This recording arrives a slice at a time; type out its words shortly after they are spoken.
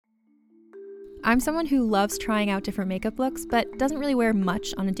I'm someone who loves trying out different makeup looks, but doesn't really wear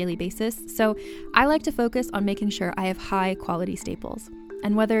much on a daily basis, so I like to focus on making sure I have high quality staples.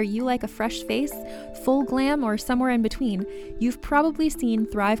 And whether you like a fresh face, full glam, or somewhere in between, you've probably seen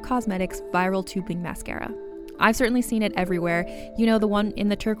Thrive Causemetics Viral Tubing Mascara. I've certainly seen it everywhere. You know, the one in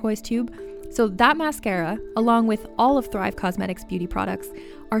the turquoise tube? So that mascara, along with all of Thrive Causemetics beauty products,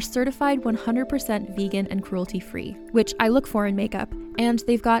 are certified 100% vegan and cruelty-free, which I look for in makeup, and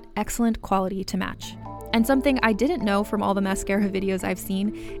they've got excellent quality to match. And something I didn't know from all the mascara videos I've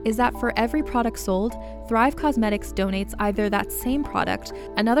seen is that for every product sold, Thrive Causemetics donates either that same product,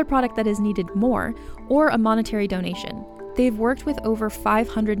 another product that is needed more, or a monetary donation. They've worked with over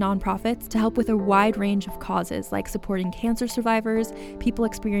 500 nonprofits to help with a wide range of causes like supporting cancer survivors, people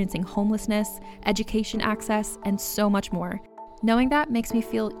experiencing homelessness, education access, and so much more. Knowing that makes me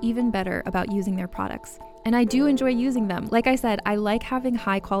feel even better about using their products. And I do enjoy using them. Like I said, I like having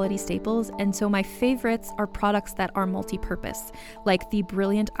high quality staples, and so my favorites are products that are multi-purpose, like the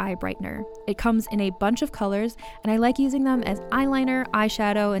Brilliant Eye Brightener. It comes in a bunch of colors, and I like using them as eyeliner,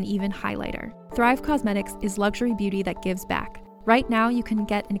 eyeshadow, and even highlighter. Thrive Causemetics is luxury beauty that gives back. Right now, you can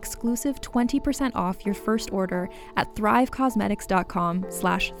get an exclusive 20% off your first order at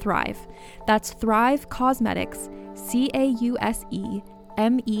thrivecausemetics.com/thrive. That's Thrive Causemetics,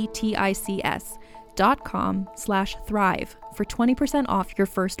 CAUSEMETICS.com/thrive for 20% off your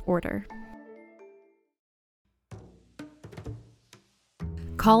first order.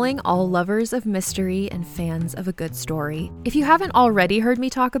 Calling all lovers of mystery and fans of a good story. If you haven't already heard me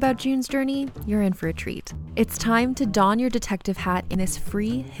talk about June's Journey, you're in for a treat. It's time to don your detective hat in this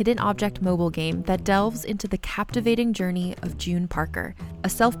free hidden object mobile game that delves into the captivating journey of June Parker, a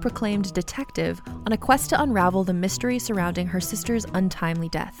self-proclaimed detective on a quest to unravel the mystery surrounding her sister's untimely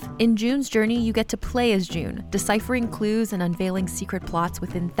death. In June's Journey, you get to play as June, deciphering clues and unveiling secret plots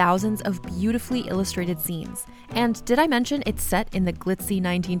within thousands of beautifully illustrated scenes. And did I mention it's set in the glitzy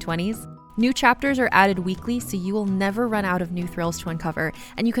 1920s? New chapters are added weekly, so you will never run out of new thrills to uncover,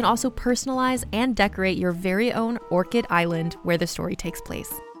 and you can also personalize and decorate your very own Orchid Island where the story takes place.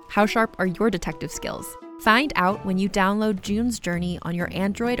 How sharp are your detective skills? Find out when you download June's Journey on your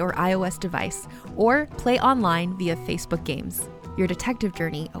Android or iOS device, or play online via Facebook Games. Your detective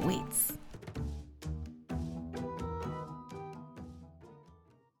journey awaits.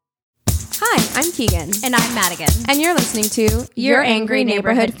 Hi, I'm Keegan. And I'm Madigan. And you're listening to Your Angry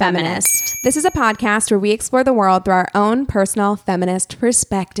Neighborhood Feminist. This is a podcast where we explore the world through our own personal feminist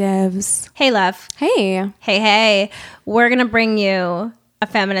perspectives. Hey, love. Hey. Hey. We're going to bring you a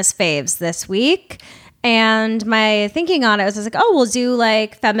feminist faves this week. And my thinking on it was like, oh, we'll do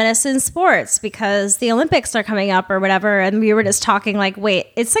like feminists in sports because the Olympics are coming up or whatever. And we were just talking like, wait,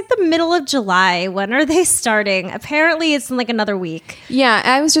 it's like the middle of July. When are they starting? Apparently it's in like another week. Yeah,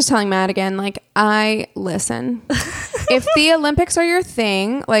 I was just telling Madigan, like, listen, if the Olympics are your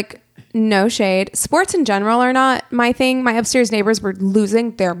thing, like, no shade. Sports in general are not my thing. My upstairs neighbors were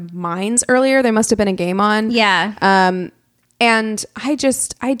losing their minds earlier. There must have been a game on. Yeah. And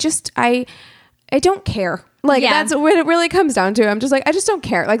I don't care. Like, that's what it really comes down to. I'm just like, I just don't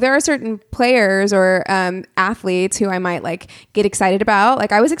care. Like, there are certain players or athletes who I might like get excited about.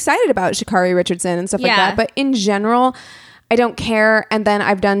 Like, I was excited about Sha'Carri Richardson and stuff like that. But in general, I don't care. And then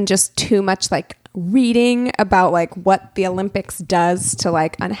I've done just too much like reading about like what the Olympics does to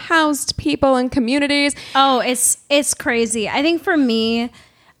like unhoused people and communities. Oh, it's crazy. I think for me,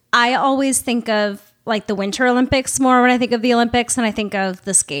 I always think of like the Winter Olympics more when I think of the Olympics and I think of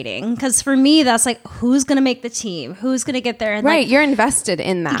the skating. Because for me, that's like, who's going to make the team? Who's going to get there? And right. Like, you're invested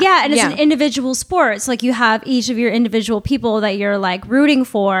in that. Yeah. And it's an individual sport. It's like you have each of your individual people that you're like rooting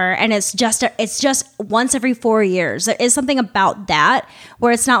for. And it's just once every 4 years. There is something about that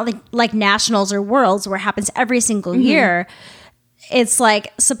where it's not like nationals or worlds where it happens every single year. It's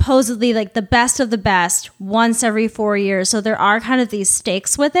like supposedly like the best of the best once every 4 years. So there are kind of these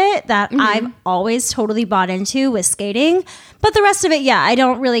stakes with it that I've always totally bought into with skating. But the rest of it, I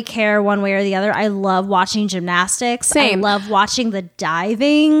don't really care one way or the other. I love watching gymnastics. Same. I love watching the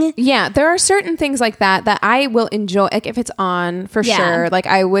diving. Yeah, there are certain things like that I will enjoy. Like if it's on, for sure. Like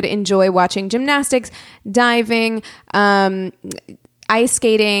I would enjoy watching gymnastics, diving, ice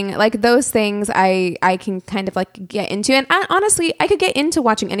skating, like those things I can kind of like get into. And honestly, I could get into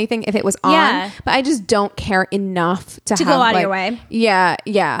watching anything if it was on, but I just don't care enough to go out of your way. Yeah.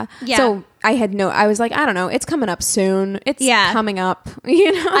 So I was like, I don't know, it's coming up soon. It's coming up,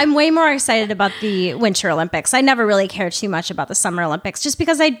 you know? I'm way more excited about the Winter Olympics. I never really cared too much about the Summer Olympics just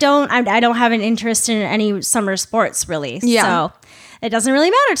because I don't have an interest in any summer sports really. Yeah. So it doesn't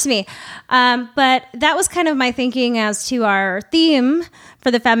really matter to me. But that was kind of my thinking as to our theme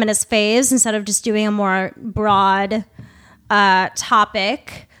for the feminist phase, instead of just doing a more broad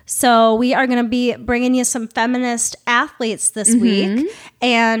topic. So we are going to be bringing you some feminist athletes this week.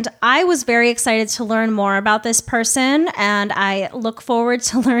 And I was very excited to learn more about this person. And I look forward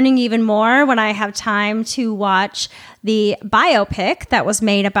to learning even more when I have time to watch the biopic that was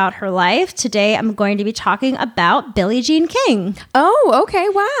made about her life. Today, I'm going to be talking about Billie Jean King. Oh, okay.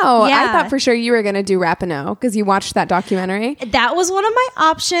 Wow. Yeah. I thought for sure you were going to do Rapinoe because you watched that documentary. That was one of my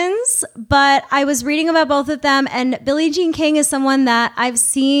options, but I was reading about both of them, and Billie Jean King is someone that I've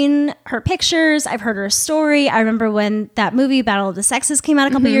seen her pictures. I've heard her story. I remember when that movie Battle of the Sexes came out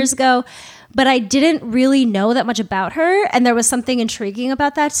a couple years ago, but I didn't really know that much about her. And there was something intriguing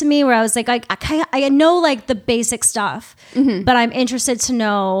about that to me, where I was like, I know like the basic stuff, but I'm interested to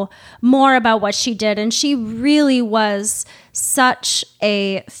know more about what she did. And she really was such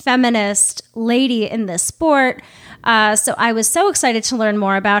a feminist lady in this sport. So I was so excited to learn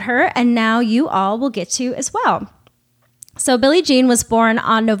more about her. And now you all will get to as well. So Billie Jean was born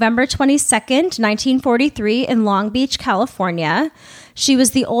on November 22nd, 1943 in Long Beach, California. She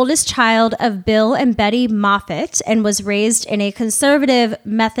was the oldest child of Bill and Betty Moffitt and was raised in a conservative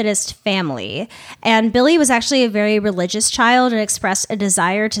Methodist family. And Billie was actually a very religious child and expressed a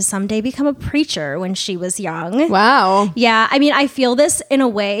desire to someday become a preacher when she was young. Wow. Yeah, I mean, I feel this in a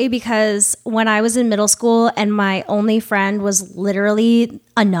way because when I was in middle school and my only friend was literally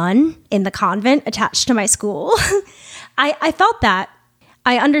a nun in the convent attached to my school, I felt that.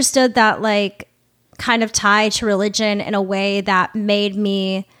 I understood that, like, kind of tie to religion in a way that made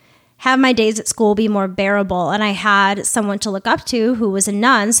me have my days at school be more bearable. And I had someone to look up to who was a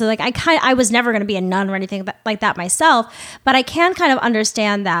nun. So like I was never going to be a nun or anything like that myself, but I can kind of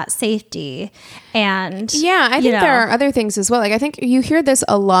understand that safety. And yeah, I think there are other things as well. Like I think you hear this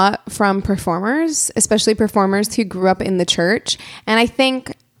a lot from performers, especially performers who grew up in the church. And I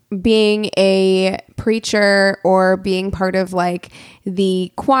think being a preacher or being part of like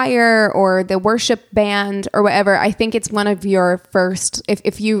the choir or the worship band or whatever, I think it's one of your first,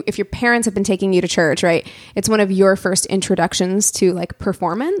 if your parents have been taking you to church, right, it's one of your first introductions to like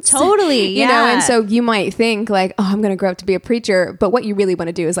performance. Totally. You know, and so you might think like, oh, I'm going to grow up to be a preacher, but what you really want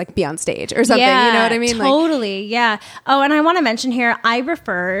to do is like be on stage or something. Yeah, you know what I mean? Totally. Yeah. Oh, and I want to mention here, I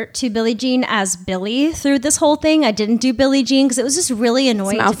refer to Billie Jean as Billie through this whole thing. I didn't do Billie Jean because it was just really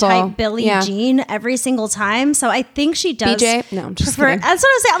annoying to type Billie Jean every single time. So I think she does BJ? No, I'm just prefer. kidding. That's what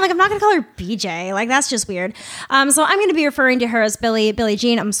I was saying. I'm like, I'm not going to call her BJ. Like, that's just weird. So I'm going to be referring to her as Billie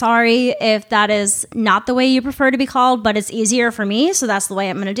Jean. I'm sorry if that is not the way you prefer to be called, but it's easier for me. So that's the way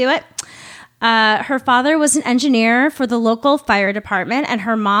I'm going to do it. Her father was an engineer for the local fire department, and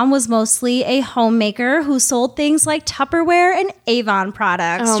her mom was mostly a homemaker who sold things like Tupperware and Avon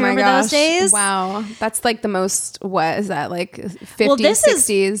products. Oh, do you remember those days? Wow. That's like the most, what is that, like 50s,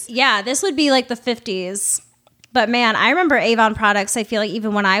 60s? This would be like the 50s. But man, I remember Avon products, I feel like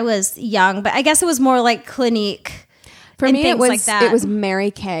even when I was young, but I guess it was more like Clinique. For me, it was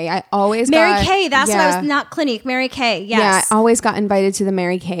Mary Kay. I always Mary Kay. That's what I was, not Clinique. Mary Kay. Yes. Yeah, I always got invited to the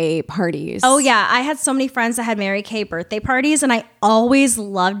Mary Kay parties. Oh yeah, I had so many friends that had Mary Kay birthday parties, and I always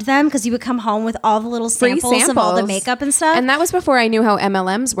loved them because you would come home with all the little samples of all the makeup and stuff. And that was before I knew how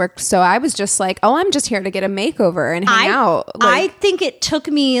MLMs worked. So I was just like, oh, I'm just here to get a makeover and hang out. Like, I think it took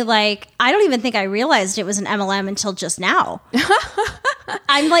me like, I don't even think I realized it was an MLM until just now.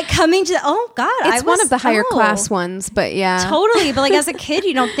 I'm like coming to, oh God. It's one of the higher class ones, but yeah. Totally. But like as a kid,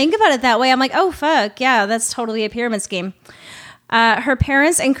 you don't think about it that way. I'm like, oh fuck. Yeah, that's totally a pyramid scheme. Her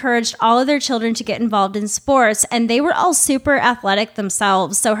parents encouraged all of their children to get involved in sports, and they were all super athletic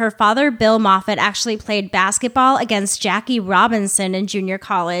themselves. So her father, Bill Moffitt, actually played basketball against Jackie Robinson in junior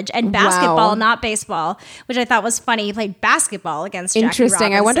college, and basketball, not baseball, which I thought was funny. He played basketball against Jackie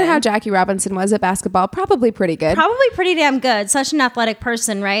Robinson. I wonder how Jackie Robinson was at basketball. Probably pretty good. Probably pretty damn good. Such an athletic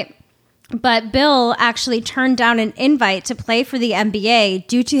person, right? But Bill actually turned down an invite to play for the NBA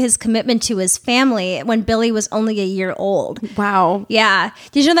due to his commitment to his family when Billie was only a year old. Wow. Yeah.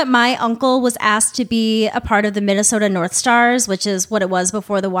 Did you know that my uncle was asked to be a part of the Minnesota North Stars, which is what it was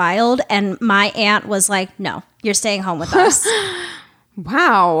before the Wild? And my aunt was like, no, you're staying home with us.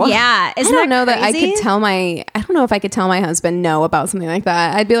 Wow. Yeah. I don't know that I could tell I don't know if I could tell my husband no about something like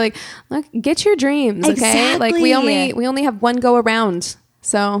that. I'd be like, look, get your dreams. Okay. Exactly. Like we only have one go around.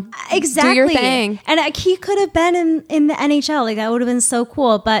 So exactly. do your thing. And he could have been in the NHL. Like that would have been so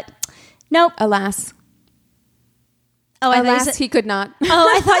cool, but nope. Alas. Oh, alas, he could not.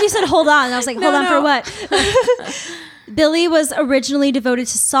 Oh, I thought you said hold on. I was like, hold on for what? Billie was originally devoted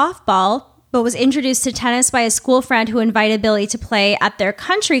to softball, but was introduced to tennis by a school friend who invited Billie to play at their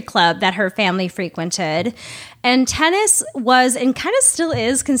country club that her family frequented. And tennis was, and kind of still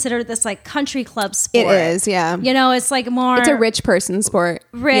is, considered this like country club sport. It is, yeah. You know, it's like more... It's a rich person sport.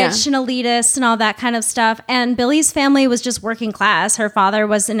 Rich and elitist and all that kind of stuff. And Billie's family was just working class. Her father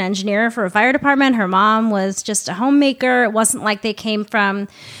was an engineer for a fire department. Her mom was just a homemaker. It wasn't like they came from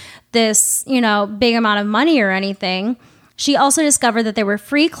this, you know, big amount of money or anything. She also discovered that there were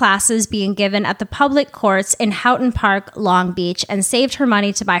free classes being given at the public courts in Houghton Park, Long Beach, and saved her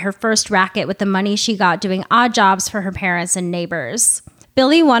money to buy her first racket with the money she got doing odd jobs for her parents and neighbors.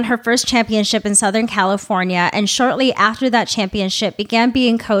 Billie won her first championship in Southern California, and shortly after that championship began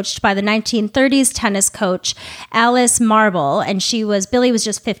being coached by the 1930s tennis coach Alice Marble, and Billie was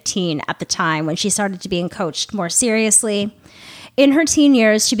just 15 at the time when she started to being coached more seriously. In her teen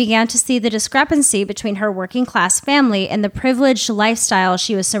years, she began to see the discrepancy between her working class family and the privileged lifestyle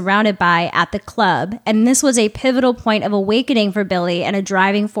she was surrounded by at the club. And this was a pivotal point of awakening for Billie and a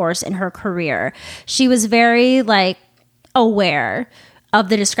driving force in her career. She was very aware of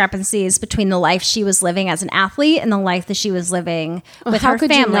the discrepancies between the life she was living as an athlete and the life that she was living with her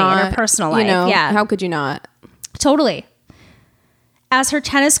family and her personal life. Yeah. How could you not? Totally. As her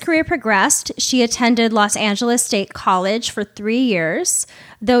tennis career progressed, she attended Los Angeles State College for 3 years.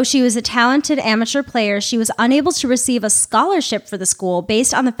 Though she was a talented amateur player, she was unable to receive a scholarship for the school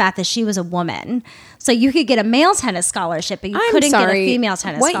based on the fact that she was a woman. So you could get a male tennis scholarship, but you couldn't get a female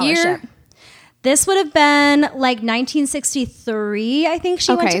tennis scholarship. What year? This would have been like 1963, I think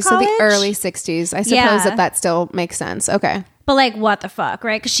she went to college. Okay, so the early 60s. I suppose that still makes sense. Okay. But like, what the fuck,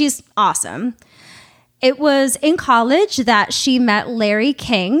 right? Because she's awesome. It was in college that she met Larry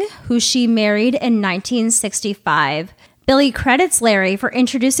King, who she married in 1965. Billie credits Larry for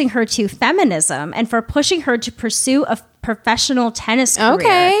introducing her to feminism and for pushing her to pursue a professional tennis career.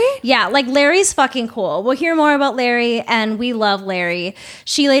 Okay. Yeah, like Larry's fucking cool. We'll hear more about Larry, and we love Larry.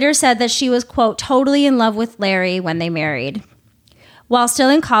 She later said that she was, quote, totally in love with Larry when they married. While still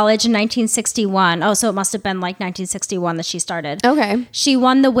in college in 1961, so it must have been like 1961 that she started. Okay. She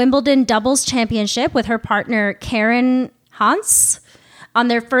won the Wimbledon doubles championship with her partner Karen Hans on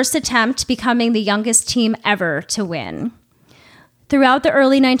their first attempt, becoming the youngest team ever to win. Throughout the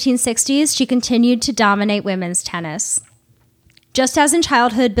early 1960s, she continued to dominate women's tennis. Just as in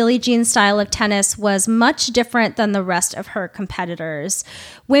childhood, Billie Jean's style of tennis was much different than the rest of her competitors.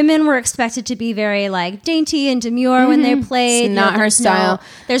 Women were expected to be very dainty and demure when they played. It's not her style.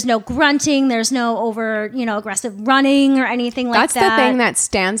 There's no grunting. There's no over, aggressive running or anything like that. That's the thing that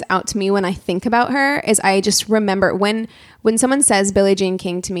stands out to me when I think about her is I just remember when someone says Billie Jean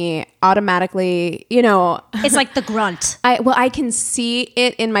King to me, automatically, it's like the grunt. I can see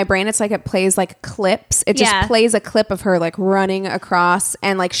it in my brain. It's like it plays like clips. It just plays a clip of her running across,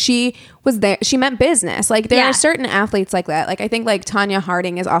 and she was there. She meant business. There are certain athletes like that. I think Tanya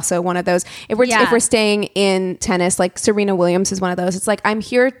Harding is also one of those. If we're staying in tennis, Serena Williams is one of those. It's I'm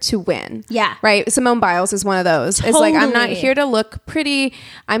here to win. Yeah. Right. Simone Biles is one of those. Totally. It's I'm not here to look pretty.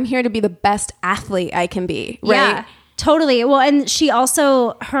 I'm here to be the best athlete I can be. Right. Yeah. Totally. Well, and she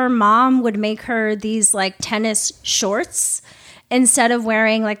also, her mom would make her these tennis shorts instead of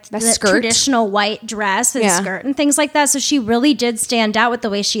wearing the traditional white dress and skirt and things like that. So she really did stand out with the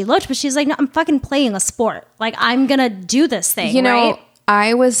way she looked, but she's like, no, I'm fucking playing a sport. I'm going to do this thing. Right?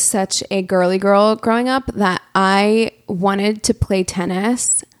 I was such a girly girl growing up that I wanted to play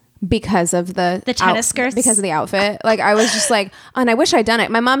tennis because of the tennis skirts, because of the outfit. I was just and I wish I'd done it.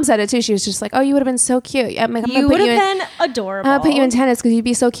 My mom said it too. She was just oh, you would have been so cute. You would have been adorable. I'll put you in tennis because you'd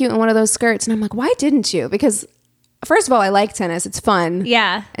be so cute in one of those skirts. And I'm like, why didn't you? Because first of all, I like tennis. It's fun.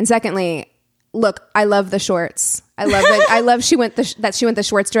 Yeah. And secondly, look, I love the shorts. I love it. I love she went the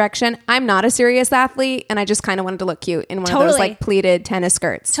shorts direction. I'm not a serious athlete, and I just kind of wanted to look cute in one of those pleated tennis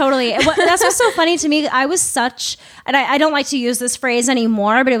skirts. Totally. That's what's so funny to me. I was such, and I don't like to use this phrase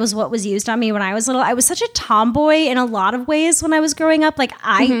anymore, but it was what was used on me when I was little. I was such a tomboy in a lot of ways when I was growing up.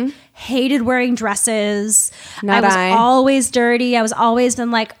 I hated wearing dresses. I was always dirty. I was always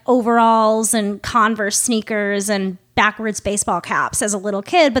in overalls and Converse sneakers and backwards baseball caps as a little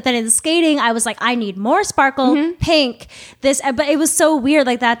kid. But then in skating, I was I need more sparkle, pink, this. But it was so weird,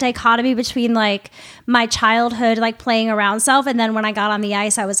 that dichotomy between my childhood, playing around self. And then when I got on the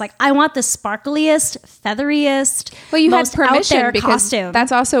ice, I was I want the sparkliest, featheriest, well, you most had permission out there because costume.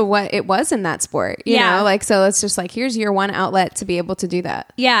 That's also what it was in that sport. You know, so it's just here's your one outlet to be able to do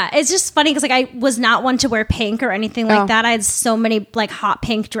that. Yeah. It's just funny because I was not one to wear pink or anything like that. I had so many hot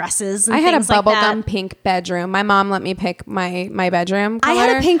pink dresses and I had a things like that. bubblegum pink bedroom. My mom let me pick my bedroom color. I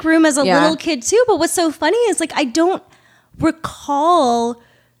had a pink room as a little kid too, but what's so funny is I don't recall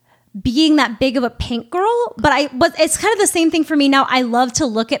being that big of a pink girl, but it's kind of the same thing for me now. I love to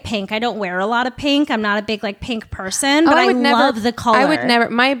look at pink. I don't wear a lot of pink. I'm not a big like pink person, but I love the color. I would never.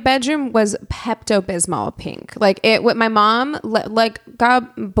 My bedroom was Pepto-Bismol pink. Like it. With my mom, like God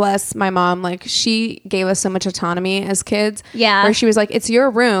bless my mom. Like she gave us so much autonomy as kids. Yeah. Where she was like, "It's your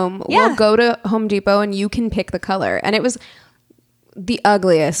room. Yeah. We'll go to Home Depot and you can pick the color." And it was the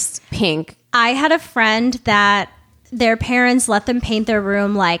ugliest pink. I had a friend that their parents let them paint their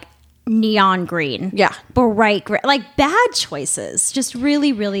room like neon green, bright green, like bad choices, just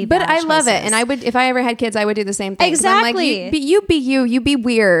really, really bad. But I love choices. it, and I would, if I ever had kids, I would do the same thing. Exactly. I'm like, you be you be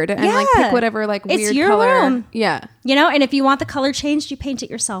weird, and like pick whatever like it's weird your color. Room. Yeah, you know, and if you want the color changed, you paint it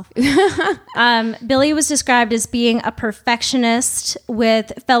yourself. Billie was described as being a perfectionist,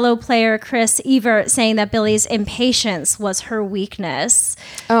 with fellow player Chris Evert saying that Billie's impatience was her weakness.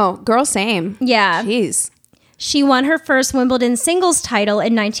 Oh, girl, same. Yeah, jeez. She won her first Wimbledon singles title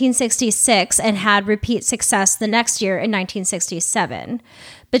in 1966 and had repeat success the next year in 1967.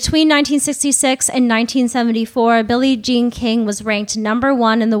 Between 1966 and 1974, Billie Jean King was ranked number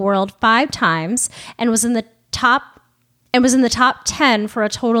 1 in the world 5 times and was in the top 10 for a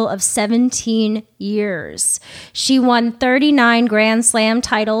total of 17 years. She won 39 Grand Slam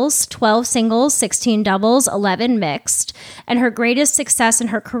titles, 12 singles, 16 doubles, 11 mixed, and her greatest success in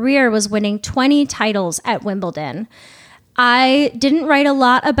her career was winning 20 titles at Wimbledon. I didn't write a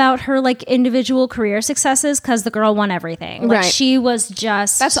lot about her like individual career successes because the girl won everything. Like she was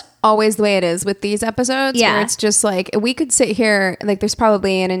just... That's always the way it is with these episodes. Yeah. Where it's just like, we could sit here, like there's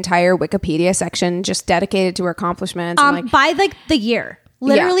probably an entire Wikipedia section just dedicated to her accomplishments. And like, by like the year.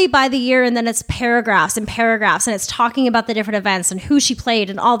 Literally by the year, and then it's paragraphs and paragraphs, and it's talking about the different events and who she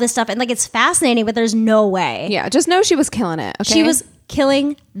played and all this stuff. And like it's fascinating, but there's no way. Yeah, just know she was killing it. Okay? She was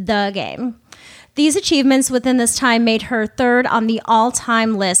killing the game. These achievements within this time made her third on the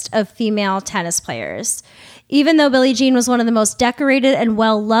all-time list of female tennis players. Even though Billie Jean was one of the most decorated and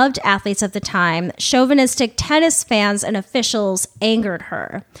well-loved athletes of the time, chauvinistic tennis fans and officials angered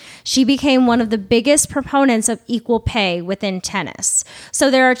her. She became one of the biggest proponents of equal pay within tennis.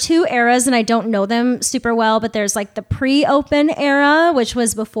 So there are 2 eras, and I don't know them super well, but there's like the pre-Open era, which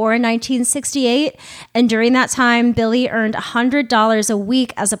was before 1968. And during that time, Billie earned $100 a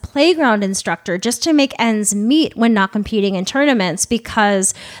week as a playground instructor just to make ends meet when not competing in tournaments,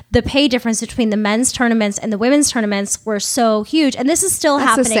 because the pay difference between the men's tournaments and the women's tournaments were so huge, and this is still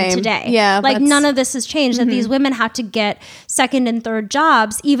happening today. Yeah, like none of this has changed. That these women have to get second and third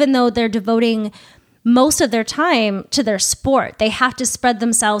jobs, even though they're devoting most of their time to their sport. They have to spread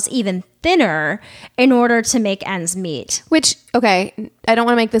themselves even thinner in order to make ends meet. Which, okay, I don't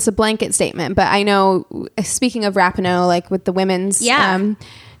want to make this a blanket statement, but I know, speaking of Rapinoe, like with the women's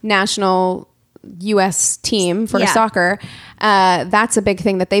national U.S. team for soccer, that's a big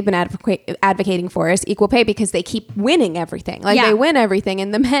thing that they've been advocating for, is equal pay, because they keep winning everything. Like they win everything,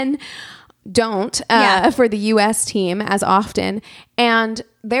 and the men don't for the U.S. team as often, and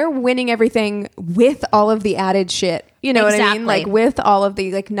they're winning everything with all of the added shit. You know what I mean? Like with all of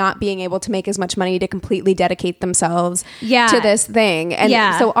the like not being able to make as much money to completely dedicate themselves to this thing, and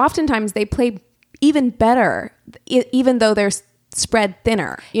so oftentimes they play even better, even though they're spread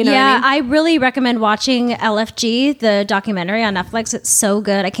thinner, you know what I mean? I really recommend watching LFG, the documentary on Netflix. It's so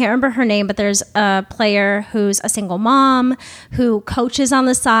good. I can't remember her name, but there's a player who's a single mom who coaches on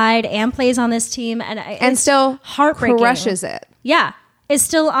the side and plays on this team, and still heartbreaking. Crushes it. Yeah. Is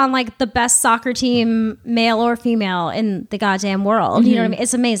still on like the best soccer team, male or female, in the goddamn world. You know what I mean?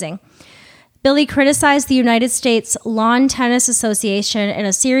 It's amazing. Billie criticized the United States Lawn Tennis Association in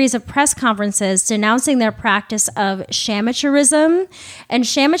a series of press conferences denouncing their practice of shamateurism. And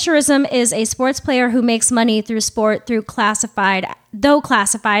shamateurism is a sports player who makes money through sport though classified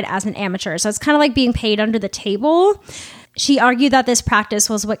as an amateur. So it's kind of like being paid under the table. She argued that this practice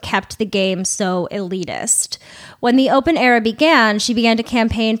was what kept the game so elitist. When the Open era began, she began to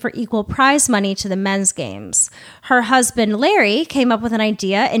campaign for equal prize money to the men's games. Her husband, Larry, came up with an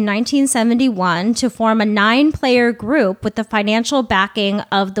idea in 1971 to form a 9-player group with the financial backing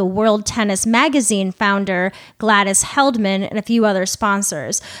of the World Tennis Magazine founder, Gladys Heldman, and a few other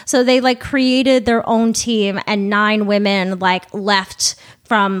sponsors. So they like created their own team, and 9 women like left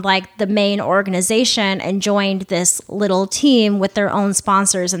from like the main organization and joined this little team with their own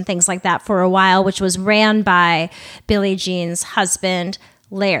sponsors and things like that for a while, which was ran by Billie Jean's husband,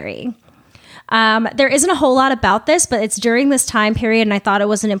 Larry. There isn't a whole lot about this, but it's during this time period, and I thought it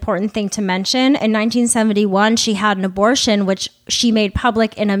was an important thing to mention. In 1971, she had an abortion, which she made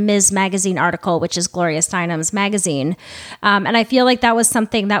public in a Ms. Magazine article, which is Gloria Steinem's magazine. And I feel like that was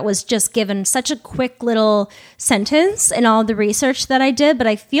something that was just given such a quick little sentence in all the research that I did, but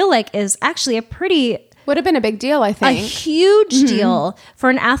I feel like is actually a pretty... Would have been a big deal, I think. A huge deal for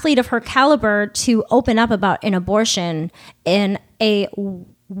an athlete of her caliber to open up about an abortion in a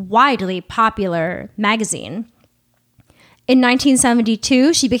widely popular magazine. In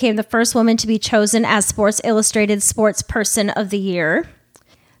 1972, she became the first woman to be chosen as Sports Illustrated Sports Person of the Year.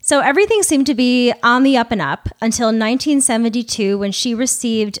 So everything seemed to be on the up and up until 1972, when she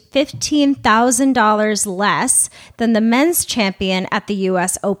received $15,000 less than the men's champion at the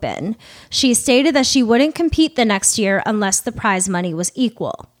U.S. Open. She stated that she wouldn't compete the next year unless the prize money was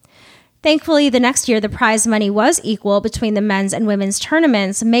equal. Thankfully, the next year, the prize money was equal between the men's and women's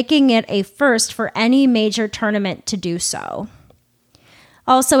tournaments, making it a first for any major tournament to do so.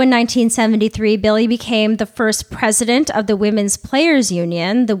 Also in 1973, Billie became the first president of the Women's Players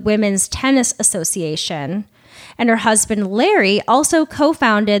Union, the Women's Tennis Association. And her husband, Larry, also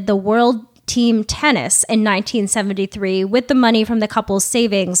co-founded the World Team Tennis in 1973 with the money from the couple's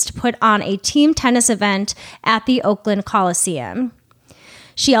savings to put on a team tennis event at the Oakland Coliseum.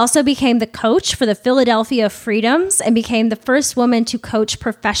 She also became the coach for the Philadelphia Freedoms and became the first woman to coach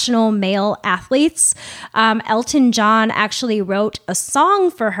professional male athletes. Elton John actually wrote a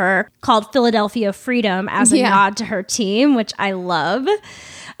song for her called Philadelphia Freedom as a nod to her team, which I love.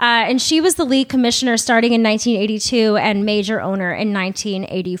 And she was the league commissioner starting in 1982 and major owner in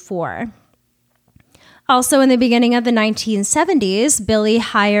 1984. Also, in the beginning of the 1970s, Billie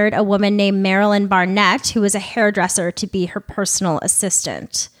hired a woman named Marilyn Barnett, who was a hairdresser, to be her personal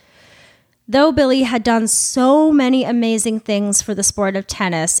assistant. Though Billie had done so many amazing things for the sport of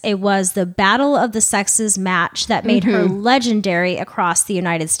tennis, it was the Battle of the Sexes match that made her legendary across the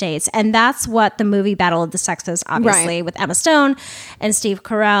United States. And that's what the movie Battle of the Sexes, obviously, with Emma Stone and Steve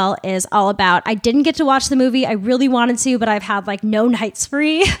Carell, is all about. I didn't get to watch the movie. I really wanted to, but I've had like no nights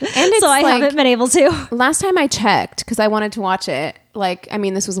free. And so I haven't been able to. Last time I checked, because I wanted to watch it,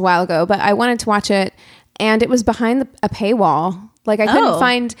 this was a while ago, but I wanted to watch it, and it was behind a paywall. Like, I couldn't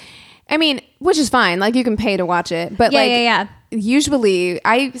find... which is fine. Like, you can pay to watch it. But usually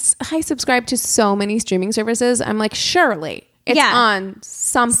I subscribe to so many streaming services. I'm like, surely it's on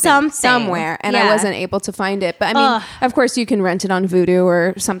something somewhere. And I wasn't able to find it. But of course you can rent it on Vudu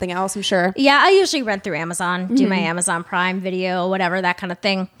or something else, I'm sure. Yeah, I usually rent through Amazon, do my Amazon Prime Video, whatever, that kind of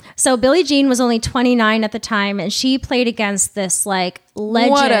thing. So Billie Jean was only 29 at the time, and she played against this like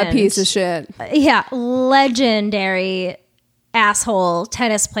legend. What a piece of shit. Yeah, legendary asshole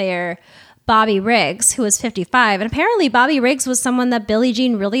tennis player Bobby Riggs, who was 55. And apparently Bobby Riggs was someone that Billie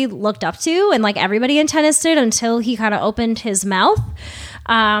Jean really looked up to, and like everybody in tennis did, until he kind of opened his mouth.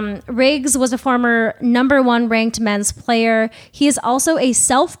 Riggs was a former number 1 ranked men's player. He is also a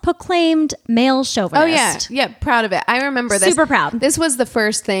self-proclaimed male chauvinist. Oh yeah, proud of it. I remember this. Super proud. This was the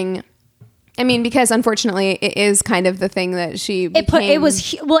first thing. Because unfortunately it is kind of the thing that she became. It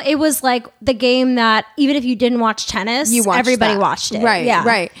was like the game that even if you didn't watch tennis, everybody watched it. Right, yeah.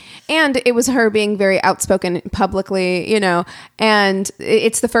 Right. And it was her being very outspoken publicly, and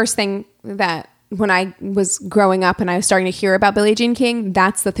it's the first thing that when I was growing up and I was starting to hear about Billie Jean King,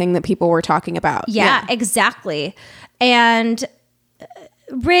 that's the thing that people were talking about. Yeah. Exactly. And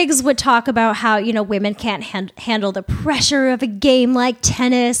Riggs would talk about how, women can't handle the pressure of a game like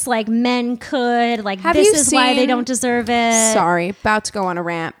tennis, like men could. Like, this is why they don't deserve it. Sorry, about to go on a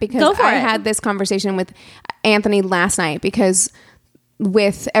rant because I had this conversation with Anthony last night, because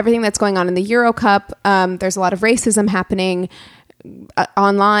with everything that's going on in the Euro Cup, there's a lot of racism happening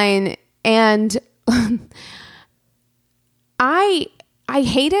online, and I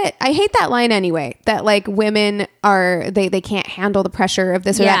hate it. I hate that line anyway, that like women are, they can't handle the pressure of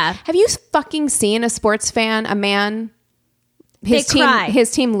this or that. Have you fucking seen a sports fan, a man, his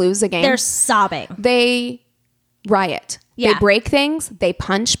team lose a game? They're sobbing. They riot. Yeah. They break things. They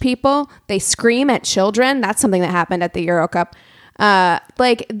punch people. They scream at children. That's something that happened at the Euro Cup.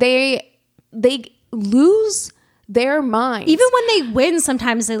 They lose their mind. Even when they win,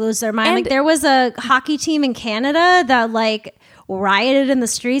 sometimes they lose their mind. And like there was a hockey team in Canada that like rioted in the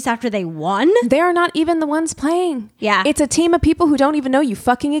streets after they won. They're not even the ones playing. Yeah. It's a team of people who don't even know you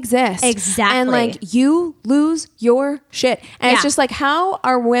fucking exist. Exactly. And like you lose your shit. And it's just like, how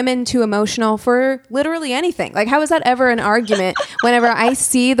are women too emotional for literally anything? Like, how is that ever an argument whenever I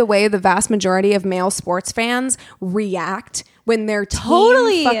see the way the vast majority of male sports fans react when their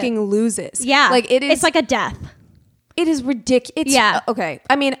team fucking loses? Yeah. Like it's like a death. It is ridiculous. Yeah. Okay.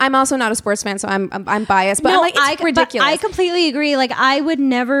 I mean, I'm also not a sports fan, so I'm biased. But I'm like, it's ridiculous. I completely agree. Like, I would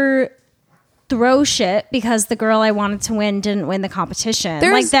never throw shit because the girl I wanted to win didn't win the competition.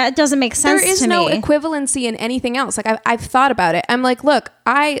 Like, that doesn't make sense to me. There is no equivalency in anything else. Like, I've thought about it. I'm like, look,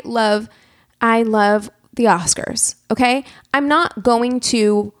 I love the Oscars. Okay. I'm not going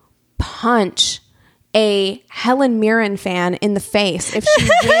to punch a Helen Mirren fan in the face if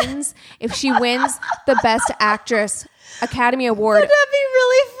she wins the Best Actress Academy Award. That'd be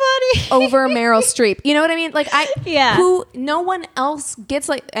really funny. Over Meryl Streep. You know what I mean? Like no one else gets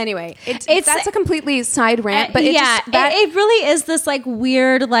like, anyway, that's a completely side rant, but it really is this like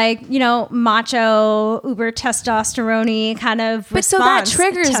weird, like, you know, macho uber testosterone kind of response. But so that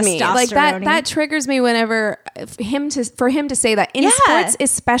triggers me. Like that triggers me whenever for him to say that in sports,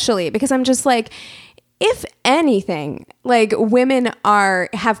 especially, because I'm just like, if anything, like, women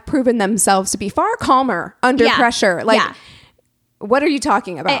have proven themselves to be far calmer under pressure. Like, what are you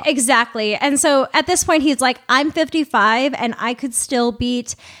talking about? Exactly. And so at this point, he's like, I'm 55 and I could still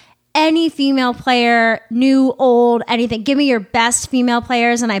beat any female player, new, old, anything. Give me your best female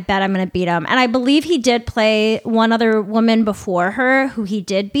players and I bet I'm going to beat them. And I believe he did play one other woman before her who he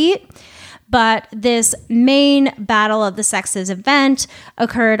did beat. But this main battle of the sexes event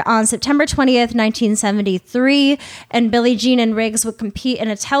occurred on September 20th, 1973, and Billie Jean and Riggs would compete in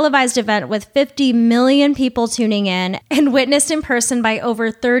a televised event with 50 million people tuning in and witnessed in person by over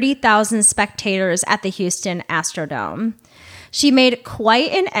 30,000 spectators at the Houston Astrodome. She made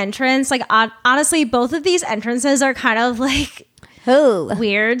quite an entrance. Like, honestly, both of these entrances are kind of like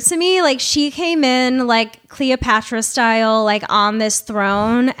weird to me. Like, she came in like Cleopatra style, like on this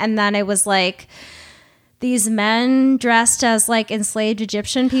throne, and then it was like these men dressed as like enslaved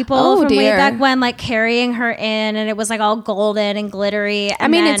Egyptian people from way back when, like carrying her in, and it was like all golden and glittery. And I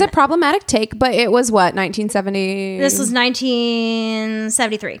mean, it's a problematic take, but it was what, 1970? This was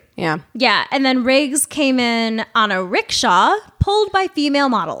 1973. Yeah. And then Riggs came in on a rickshaw pulled by female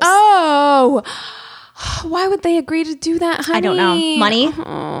models. Oh, why would they agree to do that, honey? I don't know. Money.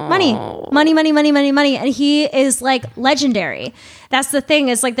 And he is like legendary. That's the thing,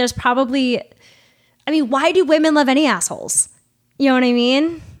 is like, there's probably, I mean, why do women love any assholes? You know what I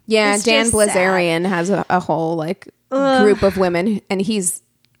mean? Yeah. It's Dan Blazarian has a whole like group of women, and he's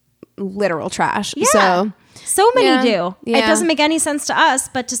literal trash. Yeah. So many do. Yeah. It doesn't make any sense to us,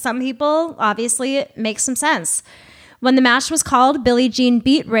 but to some people, obviously it makes some sense. When the match was called, Billie Jean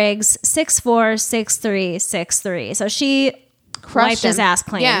beat Riggs 6-4, 6-3, 6-3. So she wiped his ass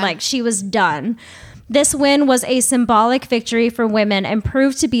clean. Yeah. Like, she was done. This win was a symbolic victory for women and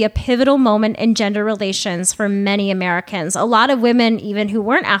proved to be a pivotal moment in gender relations for many Americans. A lot of women, even who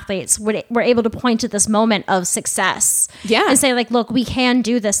weren't athletes, were able to point to this moment of success. Yeah. And say, like, look, we can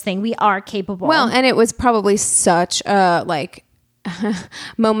do this thing. We are capable. Well, and it was probably such a, like,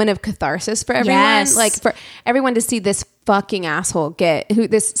 moment of catharsis for everyone. Yes. Like, for everyone to see this fucking asshole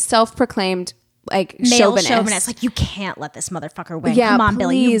this self-proclaimed like male chauvinist. Like, you can't let this motherfucker win. Yeah, come on,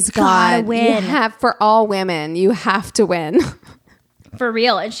 Billie, you gotta win. For all women, you have to win. For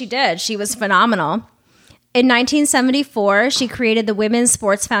real. And she did. She was phenomenal. In 1974, she created the Women's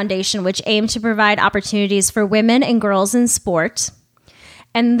Sports Foundation, which aimed to provide opportunities for women and girls in sport.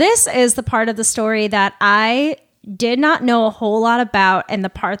 And this is the part of the story that I did not know a whole lot about, and the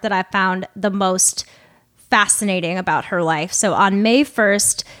part that I found the most fascinating about her life. So on May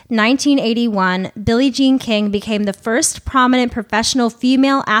 1st, 1981, Billie Jean King became the first prominent professional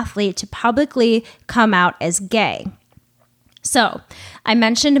female athlete to publicly come out as gay. So I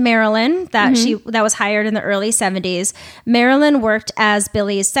mentioned Marilyn, that that was hired in the early 70s. Marilyn worked as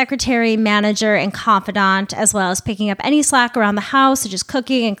Billie's secretary, manager, and confidant, as well as picking up any slack around the house, such as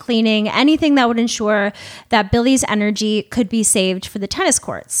cooking and cleaning, anything that would ensure that Billie's energy could be saved for the tennis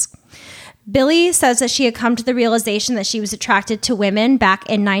courts. Billie says that she had come to the realization that she was attracted to women back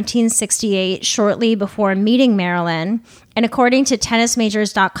in 1968, shortly before meeting Marilyn. And according to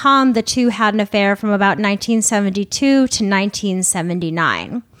tennismajors.com, the two had an affair from about 1972 to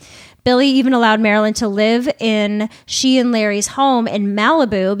 1979. Billie even allowed Marilyn to live in she and Larry's home in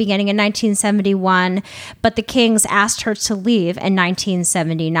Malibu beginning in 1971, but the Kings asked her to leave in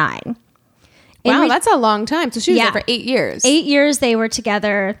 1979. Wow, that's a long time. So she was there for 8 years. 8 years they were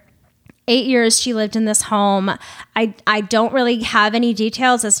together. 8 years she lived in this home. I don't really have any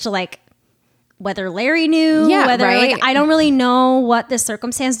details as to like whether Larry knew, whether like, I don't really know what the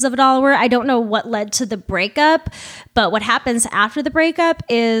circumstances of it all were. I don't know what led to the breakup, but what happens after the breakup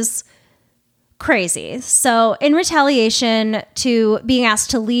is crazy. So in retaliation to being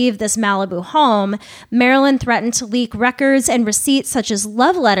asked to leave this Malibu home, Marilyn threatened to leak records and receipts such as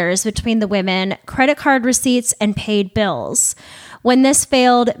love letters between the women, credit card receipts, and paid bills. When this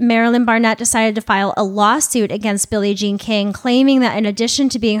failed, Marilyn Barnett decided to file a lawsuit against Billie Jean King, claiming that in addition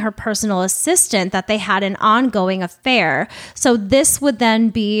to being her personal assistant, that they had an ongoing affair. So this would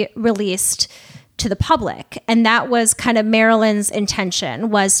then be released to the public. And that was kind of Marilyn's intention,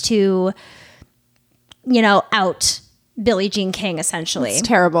 was to, out Billie Jean King, essentially. It's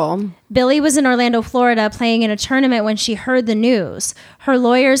terrible. Billie was in Orlando, Florida, playing in a tournament when she heard the news. Her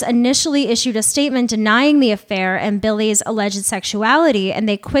lawyers initially issued a statement denying the affair and Billie's alleged sexuality, and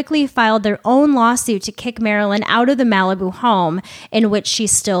they quickly filed their own lawsuit to kick Marilyn out of the Malibu home in which she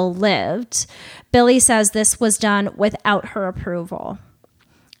still lived. Billie says this was done without her approval.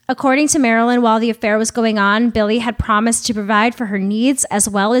 According to Marilyn, while the affair was going on, Billie had promised to provide for her needs as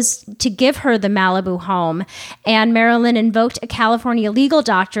well as to give her the Malibu home. And Marilyn invoked a California legal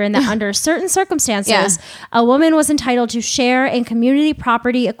doctrine that under certain circumstances, a woman was entitled to share in community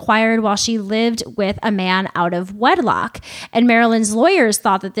property acquired while she lived with a man out of wedlock. And Marilyn's lawyers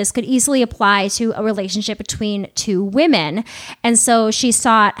thought that this could easily apply to a relationship between two women. And so she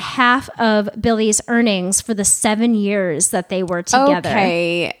sought half of Billie's earnings for the 7 years that they were together.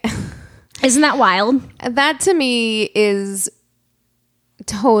 Okay. Isn't that wild? That to me is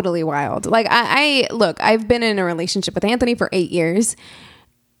totally wild. Like I look, I've been in a relationship with Anthony for 8 years.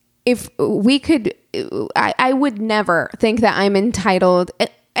 If we could, I would never think that I'm entitled.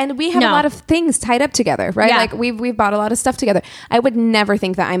 And we have a lot of things tied up together, right? Yeah. Like we've bought a lot of stuff together. I would never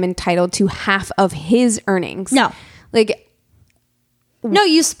think that I'm entitled to half of his earnings. No. No,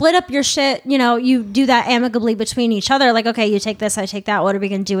 you split up your shit, you do that amicably between each other. Like, okay, you take this, I take that. What are we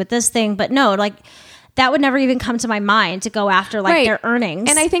going to do with this thing? But no, that would never even come to my mind to go after their earnings.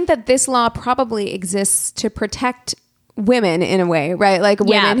 And I think that this law probably exists to protect women in a way, right? Like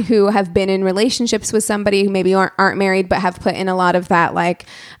women who have been in relationships with somebody who maybe aren't married, but have put in a lot of that,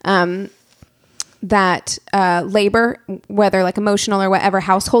 labor, whether emotional or whatever,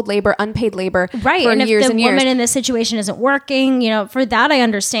 household labor, unpaid labor, right? For and years if the and woman years. in this situation isn't working, for that I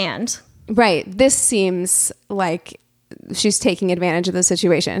understand. Right. This seems like she's taking advantage of the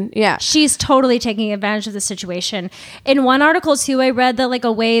situation. Yeah. She's totally taking advantage of the situation. In one article too, I read that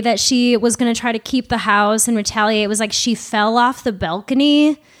a way that she was going to try to keep the house and retaliate was she fell off the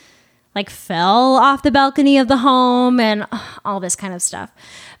balcony. Fell off the balcony of the home and all this kind of stuff.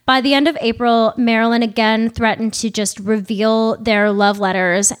 By the end of April, Marilyn again threatened to just reveal their love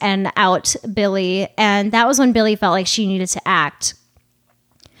letters and out Billie. And that was when Billie felt like she needed to act.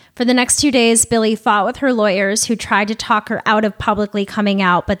 For the next 2 days, Billie fought with her lawyers who tried to talk her out of publicly coming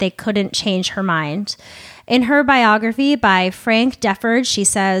out, but they couldn't change her mind. In her biography by Frank Deford, she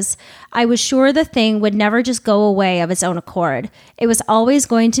says, "I was sure the thing would never just go away of its own accord. It was always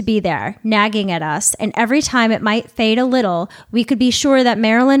going to be there, nagging at us, and every time it might fade a little, we could be sure that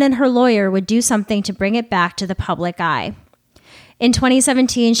Marilyn and her lawyer would do something to bring it back to the public eye." In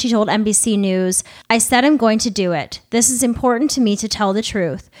 2017, she told NBC News, "I said I'm going to do it. This is important to me to tell the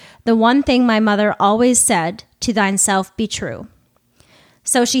truth. The one thing my mother always said, to thyself be true."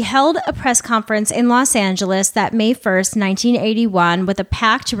 So she held a press conference in Los Angeles that May 1st, 1981, with a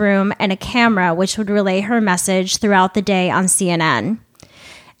packed room and a camera which would relay her message throughout the day on CNN.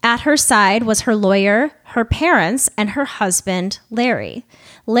 At her side was her lawyer, her parents, and her husband, Larry.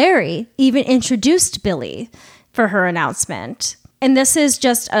 Larry even introduced Billie for her announcement. And this is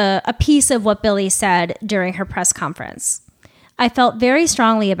just a piece of what Billie said during her press conference. "I felt very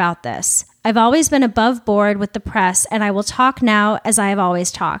strongly about this. I've always been above board with the press, and I will talk now as I have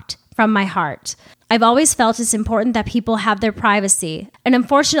always talked, from my heart. I've always felt it's important that people have their privacy, and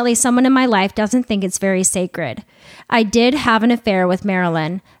unfortunately someone in my life doesn't think it's very sacred. I did have an affair with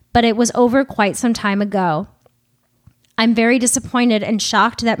Marilyn, but it was over quite some time ago. I'm very disappointed and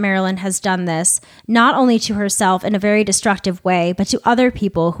shocked that Marilyn has done this, not only to herself in a very destructive way, but to other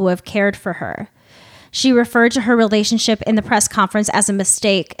people who have cared for her." She referred to her relationship in the press conference as a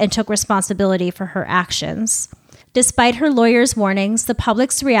mistake and took responsibility for her actions. Despite her lawyer's warnings, the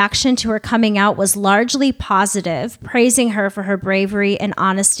public's reaction to her coming out was largely positive, praising her for her bravery and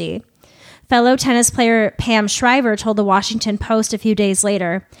honesty. Fellow tennis player Pam Shriver told the Washington Post a few days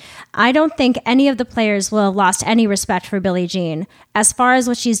later, "I don't think any of the players will have lost any respect for Billie Jean, as far as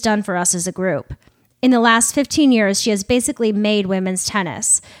what she's done for us as a group. In the last 15 years, she has basically made women's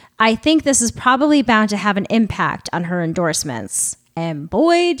tennis. I think this is probably bound to have an impact on her endorsements." And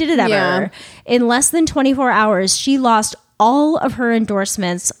boy, did it ever. Yeah. In less than 24 hours, she lost all of her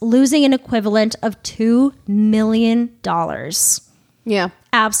endorsements, losing an equivalent of $2 million. Yeah.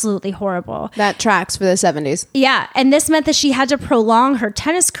 Absolutely horrible. That tracks for the 70s. Yeah. And this meant that she had to prolong her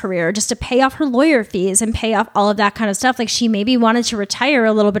tennis career just to pay off her lawyer fees and pay off all of that kind of stuff. Like, she maybe wanted to retire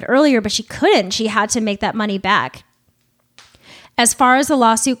a little bit earlier, but she couldn't. She had to make that money back. As far as the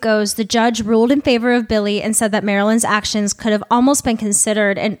lawsuit goes, the judge ruled in favor of Billie and said that Marilyn's actions could have almost been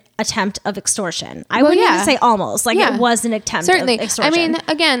considered an attempt of extortion. I wouldn't even say almost. Like, it was an attempt of extortion. I mean,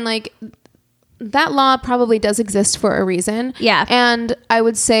 again, like, that law probably does exist for a reason. Yeah. And I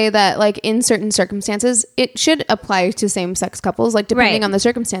would say that, like, in certain circumstances, it should apply to same-sex couples, like, depending on the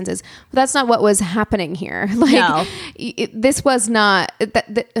circumstances. But that's not what was happening here. Like, no. This was not,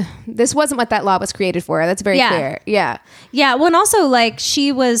 this wasn't what that law was created for. That's very clear. Yeah. Yeah. Well, and also, like,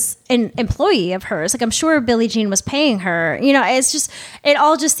 she was an employee of hers. Like, I'm sure Billie Jean was paying her. You know, it's just, it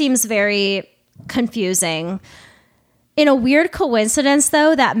all just seems very confusing. In a weird coincidence,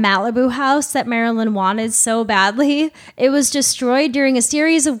 though, that Malibu house that Marilyn wanted so badly, it was destroyed during a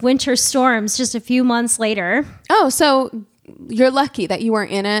series of winter storms just a few months later. Oh, so you're lucky that you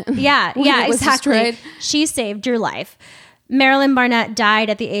weren't in it. Yeah, yeah, exactly. Destroyed. She saved your life. Marilyn Barnett died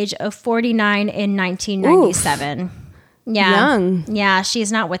at the age of 49 in 1997. Oof. Yeah. Young. Yeah,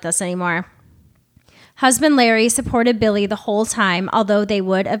 she's not with us anymore. Husband Larry supported Billie the whole time, although they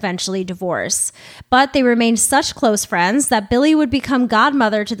would eventually divorce. But they remained such close friends that Billie would become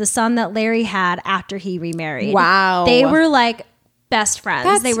godmother to the son that Larry had after he remarried. Wow. They were like best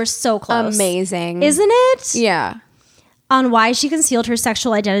friends. They were so close. Amazing. Isn't it? Yeah. On why she concealed her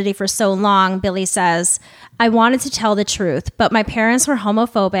sexual identity for so long, Billie says, "I wanted to tell the truth, but my parents were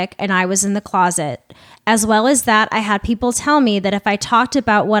homophobic and I was in the closet. As well as that, I had people tell me that if I talked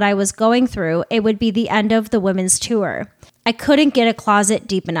about what I was going through, it would be the end of the women's tour. I couldn't get a closet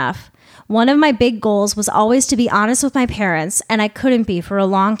deep enough. One of my big goals was always to be honest with my parents, and I couldn't be for a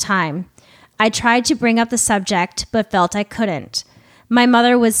long time. I tried to bring up the subject, but felt I couldn't. My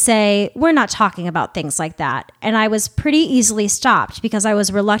mother would say, 'We're not talking about things like that,' and I was pretty easily stopped because I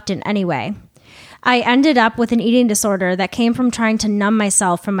was reluctant anyway. I ended up with an eating disorder that came from trying to numb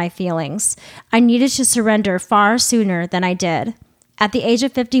myself from my feelings. I needed to surrender far sooner than I did. At the age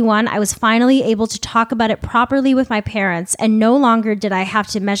of 51, I was finally able to talk about it properly with my parents, and no longer did I have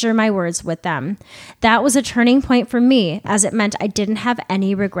to measure my words with them. That was a turning point for me, as it meant I didn't have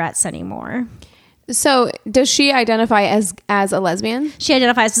any regrets anymore." So does she identify as a lesbian? She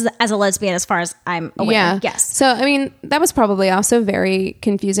identifies as a lesbian as far as I'm aware. Yeah. Yes. So, I mean, that was probably also very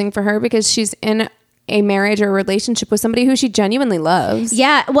confusing for her because she's in a marriage or a relationship with somebody who she genuinely loves.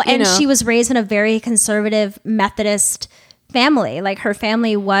 Yeah. Well, and she was raised in a very conservative Methodist family. Like, her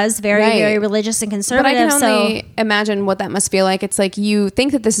family was very, very religious and conservative. But I can only imagine what that must feel like. It's like you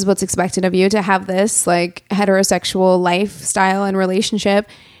think that this is what's expected of you, to have this like heterosexual lifestyle and relationship,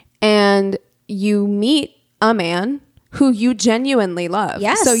 and you meet a man who you genuinely love.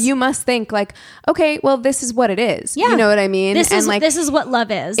 Yes. So you must think like, okay, well, this is what it is. Yeah. You know what I mean? This is what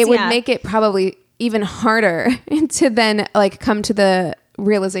love is. It would make it probably even harder to then like come to the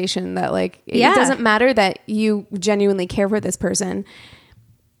realization that like, it doesn't matter that you genuinely care for this person.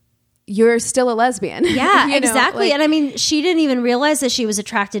 You're still a lesbian. Yeah, you know? exactly. Like, and I mean, she didn't even realize that she was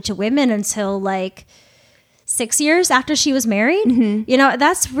attracted to women until like 6 years after she was married. Mm-hmm. You know,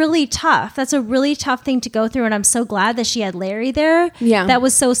 that's really tough. That's a really tough thing to go through. And I'm so glad that she had Larry there. Yeah. That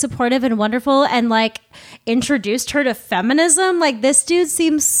was so supportive and wonderful and like introduced her to feminism. Like, this dude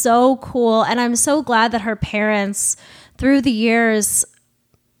seems so cool. And I'm so glad that her parents through the years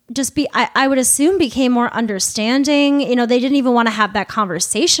just I would assume became more understanding. You know, they didn't even want to have that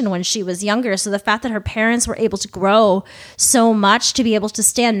conversation when she was younger. So the fact that her parents were able to grow so much to be able to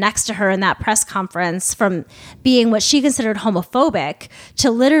stand next to her in that press conference, from being what she considered homophobic to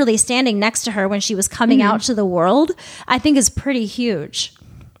literally standing next to her when she was coming out to the world, I think is pretty huge.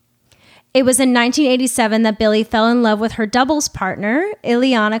 It was in 1987 that Billie fell in love with her doubles partner,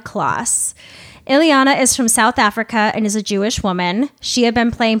 Ileana Klaas. Ileana is from South Africa and is a Jewish woman. She had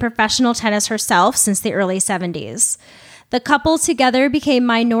been playing professional tennis herself since the early 70s. The couple together became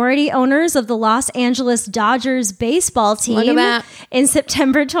minority owners of the Los Angeles Dodgers baseball team in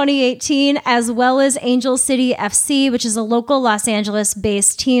September 2018, as well as Angel City FC, which is a local Los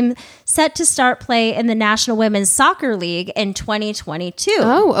Angeles-based team set to start play in the National Women's Soccer League in 2022.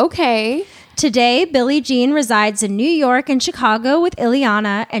 Oh, okay. Today, Billie Jean resides in New York and Chicago with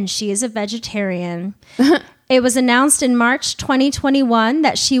Ileana, and she is a vegetarian. It was announced in March 2021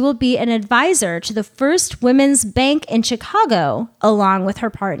 that she will be an advisor to the First Women's Bank in Chicago, along with her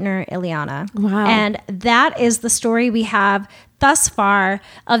partner, Ileana. Wow. And that is the story we have thus far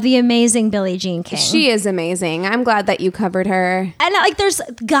of the amazing Billie Jean King. She is amazing. I'm glad that you covered her. And like, there's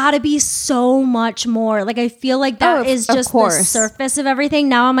gotta be so much more. Like, I feel like that is just the surface of everything.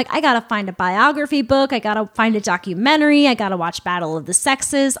 Now I'm like, I gotta find a biography book. I gotta find a documentary. I gotta watch Battle of the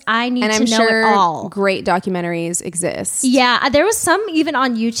Sexes. I need to know it all. Great documentaries exist. Yeah, there was some even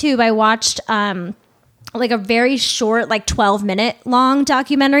on YouTube. I watched like a very short, like 12-minute long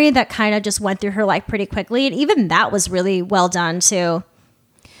documentary that kind of just went through her life pretty quickly. And even that was really well done too.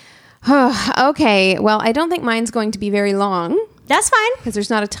 Okay. Well, I don't think mine's going to be very long. That's fine. Because there's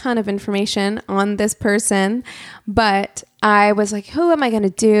not a ton of information on this person. But I was like, who am I going to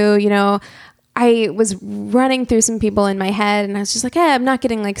do? You know, I was running through some people in my head and I was just like, I'm not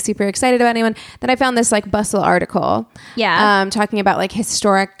getting like super excited about anyone. Then I found this like Bustle article. Yeah. Talking about like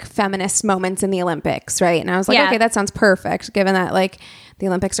historic feminist moments in the Olympics. Right. And I was like, okay, that sounds perfect given that like the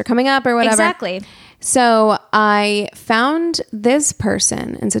Olympics are coming up or whatever. Exactly. So I found this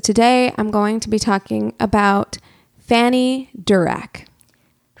person. And so today I'm going to be talking about Fanny Durack.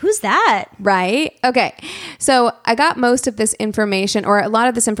 Who's that? Right. Okay. So I got most of this information, or a lot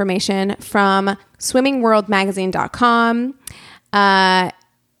of this information, from swimmingworldmagazine.com,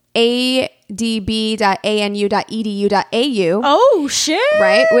 adb.anu.edu.au. Oh shit!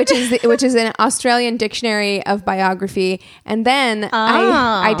 Right, which is an Australian dictionary of biography. And then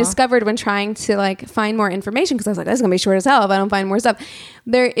I discovered when trying to like find more information, because I was like, this is gonna be short as hell if I don't find more stuff.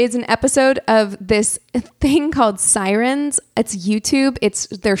 There is an episode of this thing called Sirens. It's YouTube.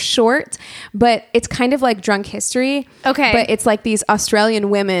 They're short, but it's kind of like Drunk History. Okay, but it's like these Australian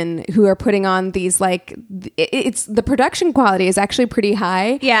women who are putting on these like it's the production quality is actually pretty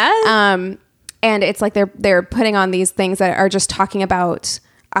high. Yeah. And it's like they're putting on these things that are just talking about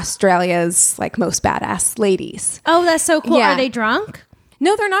Australia's like most badass ladies. Oh, that's so cool. Yeah. Are they drunk?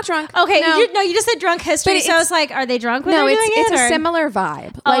 No, they're not drunk. Okay, no. You just said Drunk History, so I was like, are they drunk when they're doing it? No, it's a similar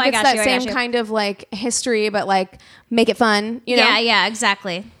vibe. Oh, like I it's got that you, same kind of like history, but like make it fun, you know? Yeah,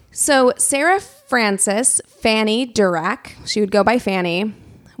 exactly. So Sarah Frances Fanny Durack, she would go by Fanny,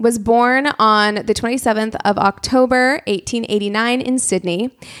 was born on the 27th of October, 1889 in Sydney.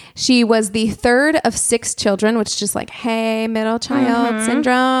 She was the third of 6 children, which is just like, hey, middle child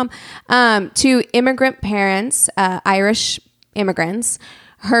syndrome, to immigrant parents, Irish immigrants.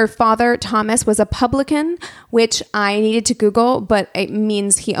 Her father, Thomas, was a publican, which I needed to Google, but it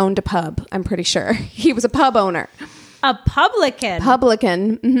means he owned a pub, I'm pretty sure. He was a pub owner. A publican.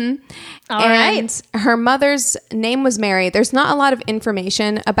 Mm-hmm. All and right. Her mother's name was Mary. There's not a lot of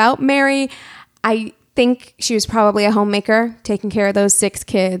information about Mary. I think she was probably a homemaker, taking care of those 6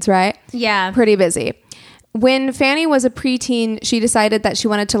 kids, right? Yeah. Pretty busy. When Fanny was a preteen, she decided that she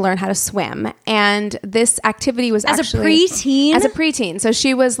wanted to learn how to swim. And this activity was As a preteen. So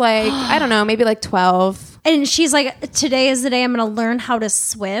she was like, I don't know, maybe like 12. And she's like, today is the day I'm going to learn how to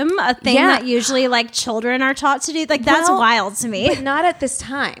swim. A thing that usually like children are taught to do. Like that's wild to me. But not at this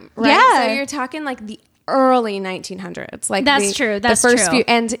time, right? Yeah. So you're talking like the early 1900s. Like that's true. That's the first true. few,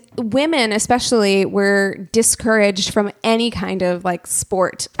 and women especially were discouraged from any kind of like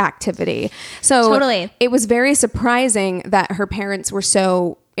sport activity. So totally. It was very surprising that her parents were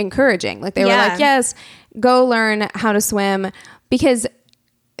so encouraging. Like they were like, yes, go learn how to swim, because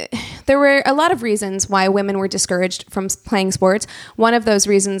there were a lot of reasons why women were discouraged from playing sports. One of those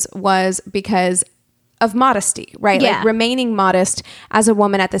reasons was because of modesty, right? Yeah. Like remaining modest as a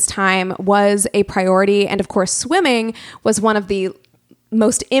woman at this time was a priority. And of course, swimming was one of the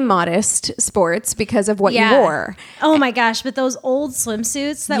most immodest sports because of what you wore. Oh my gosh, but those old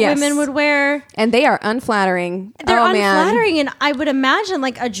swimsuits that women would wear. And they are unflattering. They're unflattering, man. And I would imagine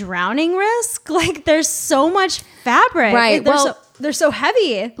like a drowning risk. Like there's so much fabric. Right. They're so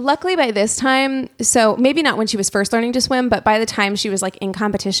heavy. Luckily by this time, so maybe not when she was first learning to swim, but by the time she was like in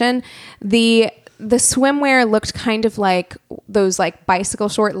competition, the swimwear looked kind of like those like bicycle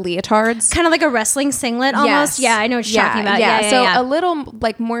short leotards. Kind of like a wrestling singlet almost. Yes. Yeah, I know what you're talking about. Yeah. A little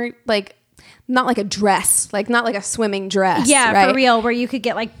like more like, not like a dress, like not like a swimming dress. Yeah, right? For real, where you could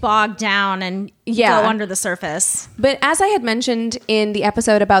get like bogged down and go under the surface. But as I had mentioned in the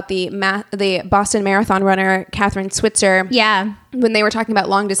episode about the Boston Marathon runner, Catherine Switzer. Yeah. When they were talking about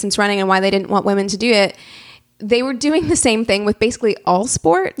long distance running and why they didn't want women to do it, they were doing the same thing with basically all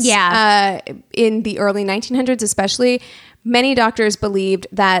sports. Yeah. In the early 1900s, especially, many doctors believed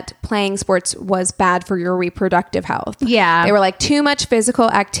that playing sports was bad for your reproductive health. Yeah. They were like, too much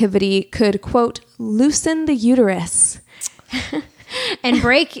physical activity could, quote, loosen the uterus. And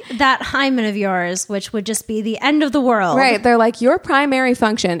break that hymen of yours, which would just be the end of the world. Right. They're like, your primary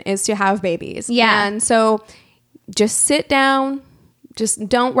function is to have babies. Yeah. And so just sit down, Just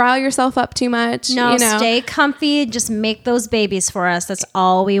don't rile yourself up too much. No, stay comfy. Just make those babies for us. That's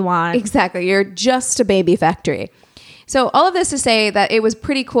all we want. Exactly. You're just a baby factory. So all of this to say that it was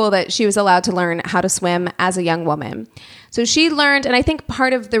pretty cool that she was allowed to learn how to swim as a young woman. So she learned, and I think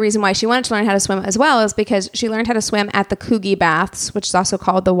part of the reason why she wanted to learn how to swim as well is because she learned how to swim at the Coogee Baths, which is also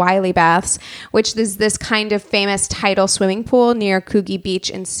called the Wiley Baths, which is this kind of famous tidal swimming pool near Coogee Beach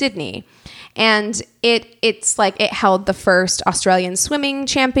in Sydney. And it's like it held the first Australian swimming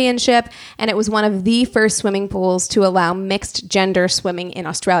championship, and it was one of the first swimming pools to allow mixed gender swimming in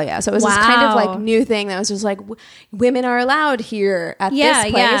Australia. So it was this kind of like new thing that was just like women are allowed here at this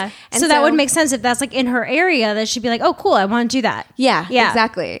place. Yeah. And so that would make sense if that's like in her area, that she'd be like, oh, cool, I want to do that. Yeah,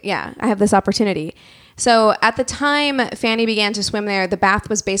 exactly. Yeah, I have this opportunity. So at the time Fanny began to swim there, the bath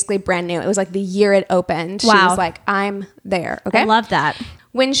was basically brand new. It was like the year it opened. Wow. She was like, I'm there. Okay. I love that.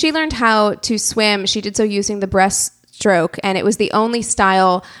 When she learned how to swim, she did so using the breaststroke, and it was the only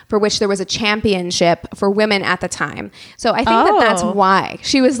style for which there was a championship for women at the time. So I think that's why.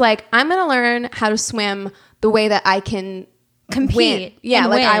 She was like, I'm going to learn how to swim the way that I can compete. Win. Yeah,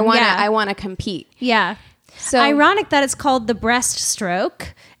 like win. I want to compete. Yeah. So ironic that it's called the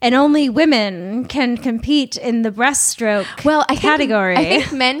breaststroke, and only women can compete in the breaststroke category. I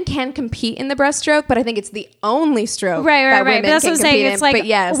think men can compete in the breaststroke, but I think it's the only stroke. Right. But that's what I'm saying. It's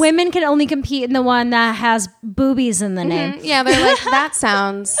like women can only compete in the one that has boobies in the name. Yeah, they're like, that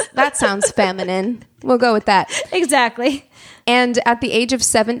sounds feminine. We'll go with that. Exactly. And at the age of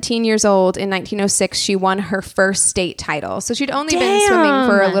 17 years old in 1906, she won her first state title. So she'd only been swimming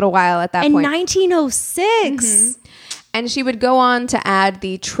for a little while at that point. In 1906. And she would go on to add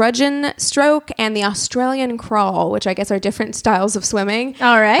the trudgeon stroke and the Australian crawl, which I guess are different styles of swimming.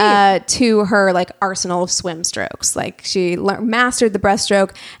 All right. To her like arsenal of swim strokes. Like she mastered the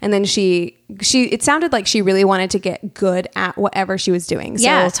breaststroke, and then it sounded like she really wanted to get good at whatever she was doing. So,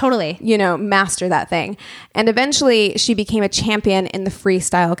 yeah, totally. Master that thing. And eventually she became a champion in the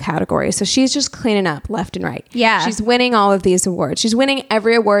freestyle category. So she's just cleaning up left and right. Yeah. She's winning all of these awards. She's winning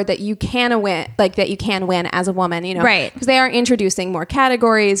every award that you can win, like that you can win as a woman, Right. Because they are introducing more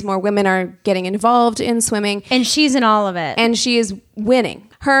categories, more women are getting involved in swimming. And she's in all of it. And she is winning.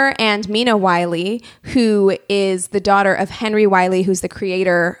 Her and Mina Wiley, who is the daughter of Henry Wiley, who's the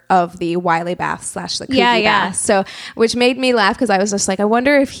creator of the Wiley Baths / the Coogee Baths. So, which made me laugh because I was just like, I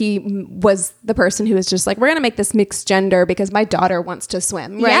wonder if he was the person who was just like, we're going to make this mixed gender because my daughter wants to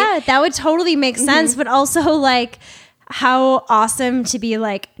swim. Right? Yeah, that would totally make sense. But also like how awesome to be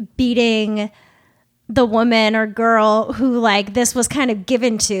like beating the woman or girl who like this was kind of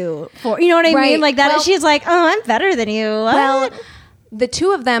given to for, you know what I mean? Like that. Well, she's like, oh, I'm better than you. What? Well, the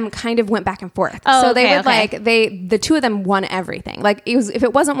two of them kind of went back and forth. So they would the two of them won everything. Like if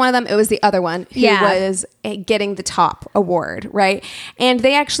it wasn't one of them, it was the other one who was getting the top award, right? And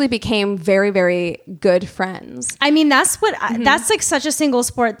they actually became very, very good friends. I mean, that's what that's like such a single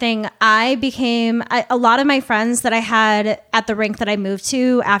sport thing. I became a lot of my friends that I had at the rink that I moved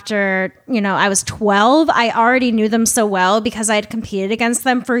to after, I was 12. I already knew them so well because I had competed against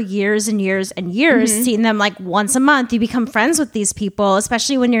them for years and years and years, seeing them like once a month. You become friends with these people,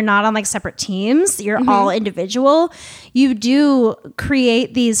 especially when you're not on like separate teams. You're all individual. You do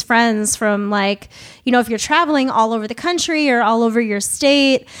create these friends from like, if you're traveling all over the country or all over your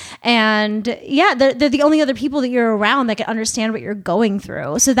state, and they're the only other people that you're around that can understand what you're going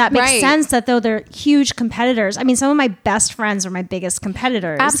through. So that makes sense that though they're huge competitors. I mean, some of my best friends are my biggest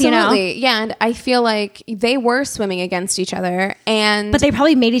competitors. Absolutely. Yeah. And I feel like they were swimming against each other, but they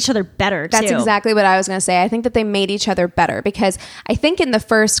probably made each other better too. That's exactly what I was going to say. I think that they made each other better because I think in the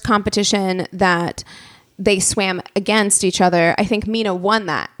first competition that they swam against each other, I think Mina won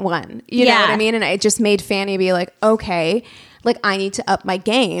that one. You know what I mean? And it just made Fanny be like, okay, like I need to up my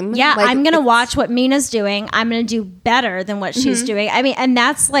game. Yeah, like, I'm going to watch what Mina's doing. I'm going to do better than what she's doing. I mean, and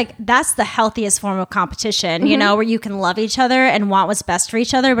that's the healthiest form of competition, where you can love each other and want what's best for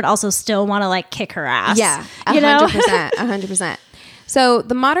each other, but also still want to like kick her ass. Yeah, 100%, 100%. So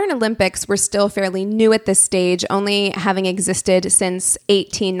the modern Olympics were still fairly new at this stage, only having existed since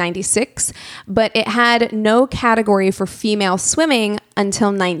 1896, but it had no category for female swimming until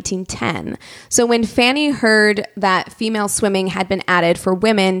 1910. So when Fanny heard that female swimming had been added for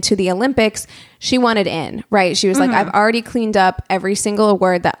women to the Olympics, she wanted in, right? She was like, I've already cleaned up every single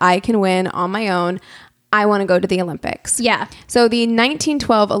award that I can win on my own. I want to go to the Olympics. Yeah. So the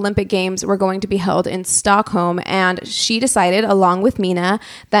 1912 Olympic Games were going to be held in Stockholm, and she decided, along with Mina,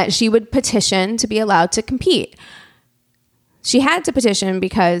 that she would petition to be allowed to compete. She had to petition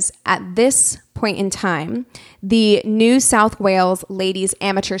because at this point in time, the New South Wales Ladies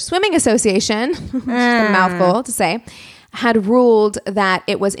Amateur Swimming Association, which is a mouthful to say, had ruled that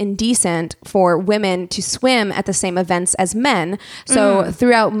it was indecent for women to swim at the same events as men. So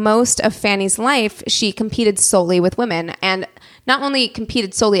throughout most of Fanny's life, she competed solely with women, and not only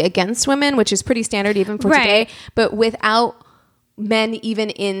competed solely against women, which is pretty standard even for today, but without men even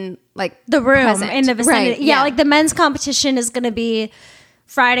in like the room present. In the vicinity. Right, yeah, like the men's competition is going to be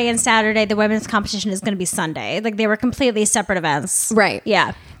Friday and Saturday. The women's competition is going to be Sunday. Like they were completely separate events. Right.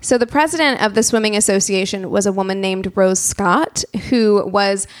 Yeah. So the president of the Swimming Association was a woman named Rose Scott, who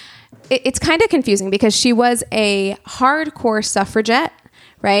was, it's kind of confusing because she was a hardcore suffragette,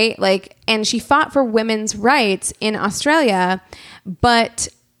 right? Like, and she fought for women's rights in Australia, but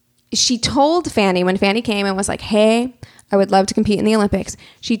she told Fanny, when Fanny came and was like, hey, I would love to compete in the Olympics.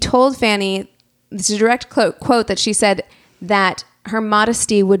 She told Fanny, this is a direct quote that she said that her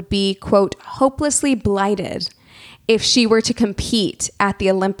modesty would be, quote, hopelessly blighted if she were to compete at the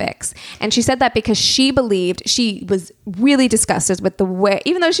Olympics. And she said that because she believed, she was really disgusted with the way,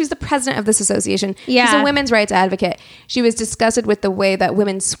 even though she's the president of this association, she's a women's rights advocate, she was disgusted with the way that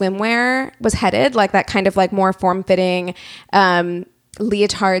women's swimwear was headed, like that kind of like more form-fitting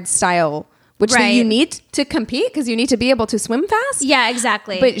leotard style, which you need to compete because you need to be able to swim fast. Yeah,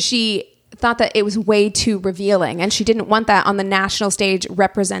 exactly. But she thought that it was way too revealing and she didn't want that on the national stage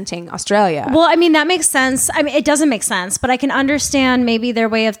representing Australia. Well, I mean, that makes sense. I mean, it doesn't make sense, but I can understand maybe their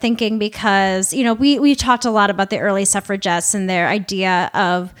way of thinking because, you know, we talked a lot about the early suffragettes and their idea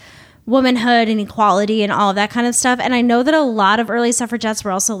of womanhood and equality and all of that kind of stuff. And I know that a lot of early suffragettes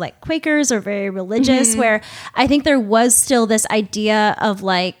were also like Quakers or very religious, where I think there was still this idea of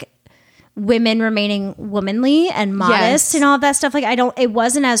like women remaining womanly and modest and all of that stuff. Like it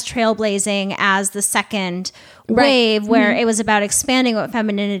wasn't as trailblazing as the second wave where it was about expanding what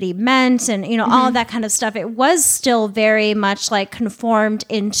femininity meant and, you know, all of that kind of stuff. It was still very much like conformed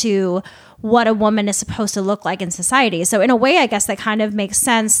into what a woman is supposed to look like in society. So in a way, I guess that kind of makes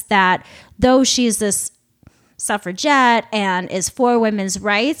sense that though she's this suffragette and is for women's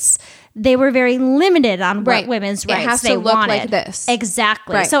rights, they were very limited on what women's rights it has they to look wanted. like this.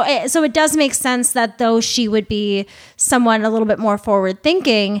 Exactly. Right. So it does make sense that though she would be someone a little bit more forward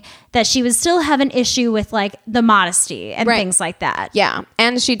thinking, that she would still have an issue with like the modesty and things like that. Yeah,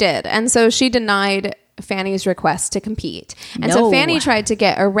 and she did. And so she denied Fanny's request to compete. And so Fanny tried to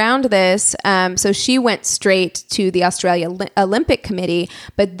get around this. So she went straight to the Australia Olympic Committee,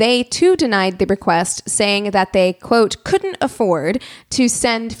 but they too denied the request, saying that they, quote, couldn't afford to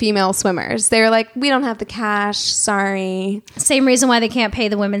send female swimmers. They were like, we don't have the cash. Sorry. Same reason why they can't pay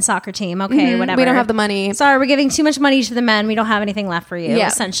the women's soccer team. Okay, whatever. We don't have the money. Sorry, we're giving too much money to the men. We don't have anything left for you,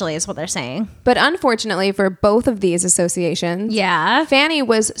 essentially is what they're saying. But unfortunately for both of these associations, Fanny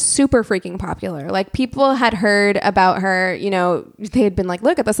was super freaking popular. Like people had heard about her, you know, they had been like,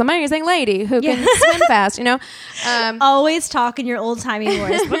 look at this amazing lady who can swim fast, you know. Always talk in your old-timey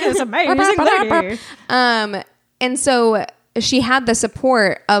voice. Look at this amazing lady. And so she had the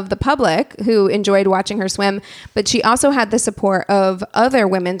support of the public who enjoyed watching her swim, but she also had the support of other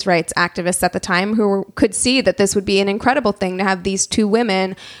women's rights activists at the time who could see that this would be an incredible thing to have these two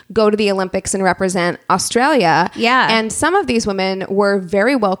women go to the Olympics and represent Australia. Yeah. And some of these women were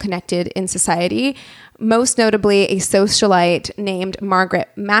very well connected in society, most notably a socialite named Margaret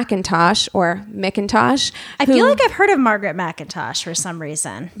McIntosh or McIntosh. I feel like I've heard of Margaret McIntosh for some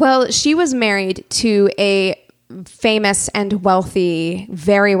reason. Well, she was married to a famous and wealthy,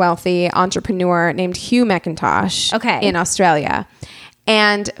 very wealthy entrepreneur named Hugh McIntosh in Australia.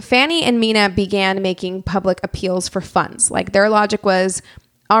 And Fanny and Mina began making public appeals for funds. Like their logic was,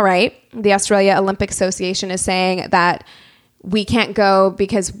 all right, the Australia Olympic Association is saying that we can't go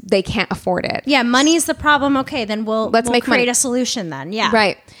because they can't afford it. Yeah, money's the problem. Okay, then we'll create money. a solution then. Yeah.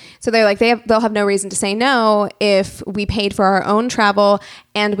 Right. So they're like, they'll have no reason to say no if we paid for our own travel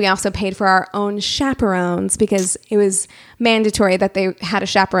and we also paid for our own chaperones because it was mandatory that they had a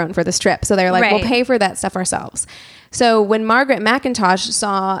chaperone for this trip. So they're like, we'll pay for that stuff ourselves. So when Margaret McIntosh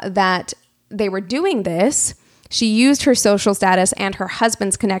saw that they were doing this, she used her social status and her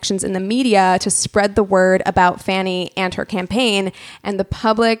husband's connections in the media to spread the word about Fanny and her campaign, and the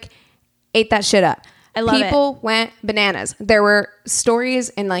public ate that shit up. I love it. People went bananas. There were stories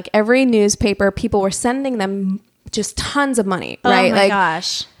in like every newspaper. People were sending them just tons of money, right? Oh my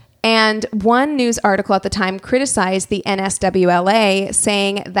gosh. And one news article at the time criticized the NSWLA,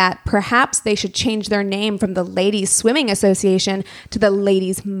 saying that perhaps they should change their name from the Ladies Swimming Association to the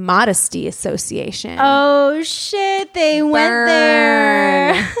Ladies Modesty Association. Oh shit, they went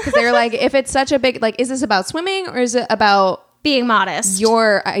there. Because they were like, if it's such a big, like, is this about swimming or is it about being modest?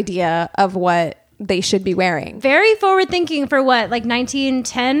 Your idea of what they should be wearing. Very forward thinking for what, like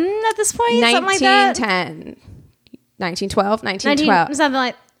 1910 at this point? 1910. Something like that? 1912, 1912. Something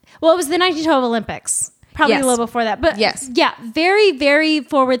like, well, it was the 1912 Olympics. Probably Yes. a little before that. But Yes. yeah, very, very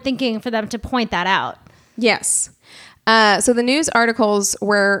forward thinking for them to point that out. Yes. So the news articles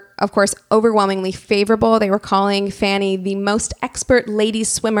were, of course, overwhelmingly favorable. They were calling Fanny the most expert lady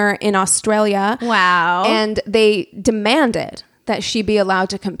swimmer in Australia. Wow. And they demanded that she be allowed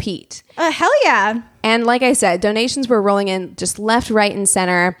to compete. Hell yeah. And like I said, donations were rolling in just left, right, and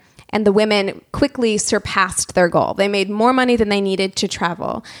center. And the women quickly surpassed their goal. They made more money than they needed to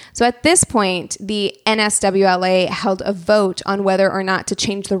travel. So at this point, the NSWLA held a vote on whether or not to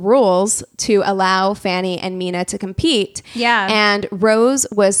change the rules to allow Fanny and Mina to compete. Yeah. And Rose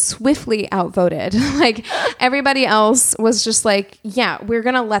was swiftly outvoted. Like everybody else was just like, yeah, we're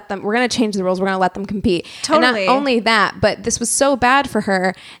going to change the rules. We're going to let them compete. Totally. And not only that, but this was so bad for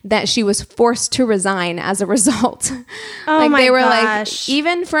her that she was forced to resign as a result. Oh like my they were gosh. like,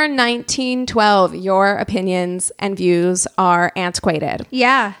 even for 1912, your opinions and views are antiquated.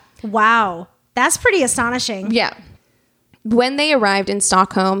 Yeah. Wow. That's pretty astonishing. Yeah. When they arrived in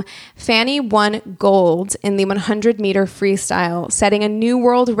Stockholm, Fanny won gold in the 100-meter freestyle, setting a new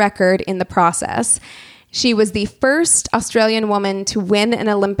world record in the process. She was the first Australian woman to win an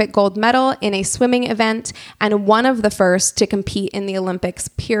Olympic gold medal in a swimming event and one of the first to compete in the Olympics,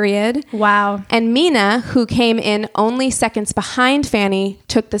 period. Wow. And Mina, who came in only seconds behind Fanny,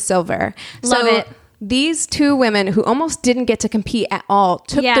 took the silver. Love it. These two women who almost didn't get to compete at all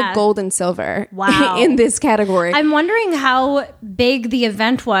took the gold and silver Wow. in this category. I'm wondering how big the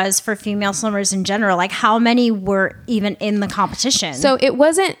event was for female swimmers in general. Like how many were even in the competition? So it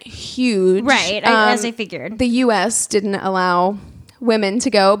wasn't huge. Right, as I figured. The U.S. didn't allow women to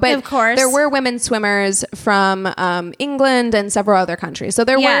go, but Of course. there were women swimmers from England and several other countries. So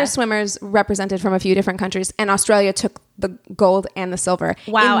there Yeah. were swimmers represented from a few different countries, and Australia took the gold and the silver.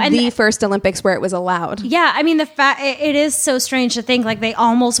 Wow, in and the first Olympics where it was allowed. Yeah, I mean the fact it is so strange to think like they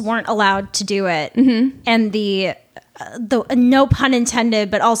almost weren't allowed to do it, and the no pun intended,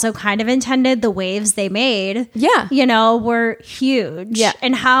 but also kind of intended, the waves they made, were huge. Yeah,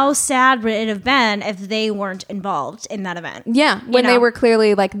 and how sad would it have been if they weren't involved in that event? Yeah, when they were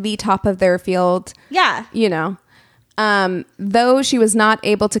clearly like the top of their field. Yeah, Though she was not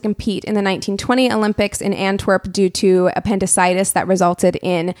able to compete in the 1920 Olympics in Antwerp due to appendicitis that resulted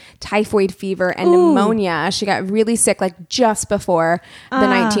in typhoid fever and pneumonia. She got really sick like just before the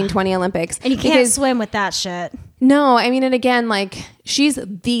 1920 Olympics. And you can't swim with that shit. No, I mean, and again, like she's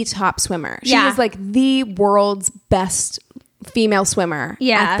the top swimmer. She is like the world's best female swimmer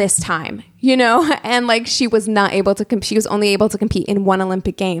at this time, and like she was not able to she was only able to compete in one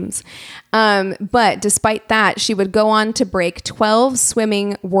Olympic Games, but despite that she would go on to break 12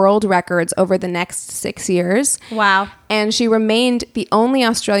 swimming world records over the next 6 years. Wow. And she remained the only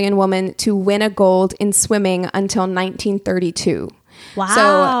Australian woman to win a gold in swimming until 1932.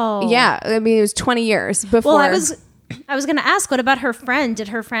 Wow. So yeah, I mean it was 20 years before. Well, I was going to ask, what about her friend? Did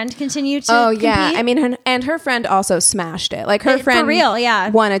her friend continue to compete? Yeah. I mean, her friend also smashed it. Like her friend for real,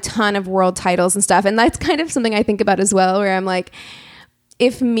 won a ton of world titles and stuff. And that's kind of something I think about as well, where I'm like,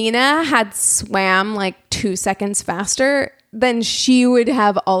 if Mina had swam like 2 seconds faster, then she would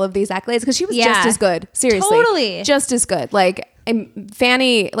have all of these accolades because she was just as good. Seriously. Totally. Just as good. Like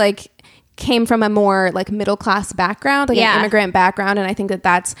Fanny, like came from a more like middle class background, like an immigrant background, and I think that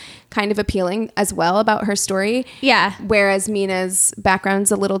that's kind of appealing as well about her story. Yeah. Whereas Mina's background's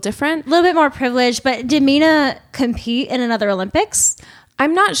a little different, a little bit more privileged. But did Mina compete in another Olympics?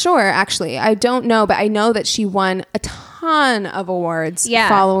 I'm not sure actually. I don't know, but I know that she won a ton of awards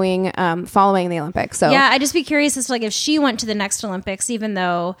following the Olympics. So yeah, I'd just be curious as to like if she went to the next Olympics, even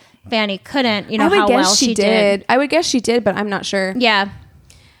though Fanny couldn't. I would guess she did. I would guess she did, but I'm not sure. Yeah.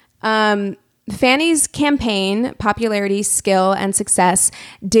 Fanny's campaign, popularity, skill, and success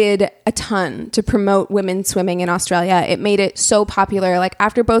did a ton to promote women's swimming in Australia. It made it so popular. Like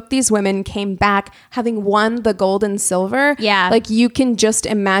after both these women came back having won the gold and silver, like you can just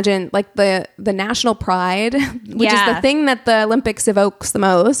imagine like the national pride, which is the thing that the Olympics evokes the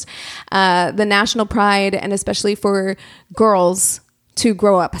most, the national pride, and especially for girls to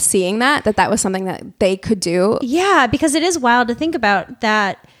grow up seeing that was something that they could do. Yeah, because it is wild to think about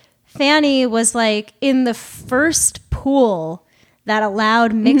that. Fanny was like in the first pool that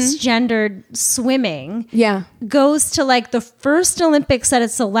allowed mixed gendered swimming. Yeah. Goes to like the first Olympics that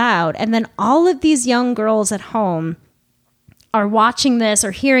it's allowed. And then all of these young girls at home are watching this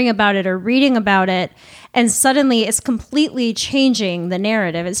or hearing about it or reading about it. And suddenly it's completely changing the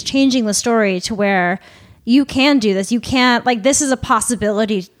narrative. It's changing the story to where you can do this. You can't, like, this is a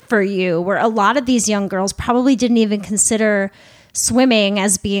possibility for you, where a lot of these young girls probably didn't even consider swimming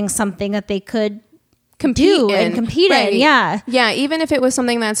as being something that they could do and compete in. Yeah. Yeah. Even if it was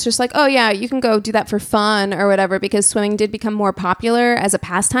something that's just like, oh yeah, you can go do that for fun or whatever, because swimming did become more popular as a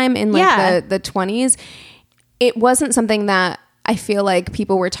pastime in like the 20s. It wasn't something that I feel like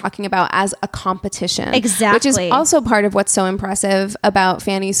people were talking about as a competition. Exactly. Which is also part of what's so impressive about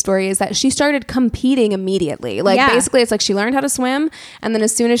Fanny's story, is that she started competing immediately. Like basically it's like she learned how to swim, and then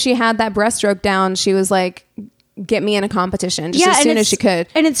as soon as she had that breaststroke down, she was like, get me in a competition just as soon as she could.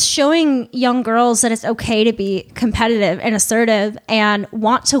 And it's showing young girls that it's okay to be competitive and assertive and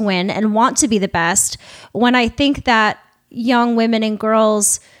want to win and want to be the best, when I think that young women and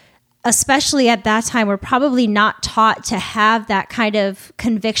girls, especially at that time, were probably not taught to have that kind of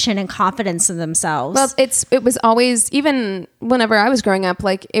conviction and confidence in themselves. Well, it was always, even whenever I was growing up,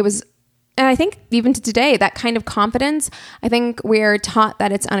 like it was, and I think even to today, that kind of confidence, I think we're taught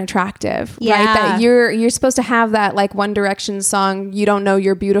that it's unattractive, right? That you're supposed to have that like One Direction song, you don't know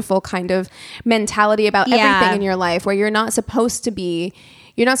you're beautiful kind of mentality about everything in your life, where you're not supposed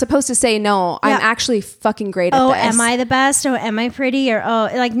to say, no, I'm actually fucking great at this. Oh, am I the best? Oh, am I pretty? Or, oh,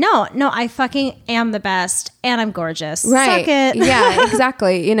 like, no, I fucking am the best and I'm gorgeous. Right. Suck it. Yeah,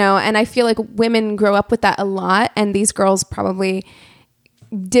 exactly. You know, and I feel like women grow up with that a lot, and these girls probably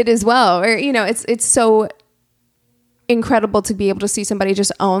did as well. Or, you know, it's so incredible to be able to see somebody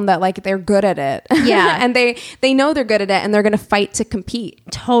just own that, like, they're good at it. Yeah. And they know they're good at it, and they're going to fight to compete.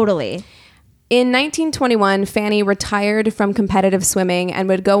 Totally. In 1921, Fanny retired from competitive swimming and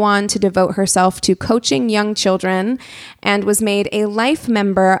would go on to devote herself to coaching young children, and was made a life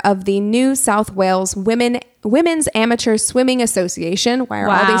member of the New South Wales Women's Amateur Swimming Association. Why are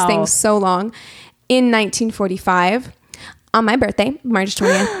all these things so long? In 1945. On my birthday, March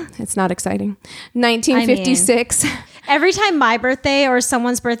 20th. It's not exciting. 1956. Every time my birthday or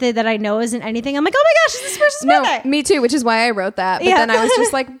someone's birthday that I know isn't anything, I'm like, oh my gosh, it's this person's birthday. No, me too, which is why I wrote that. But then I was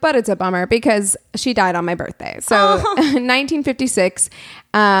just like, but it's a bummer because she died on my birthday. So 1956,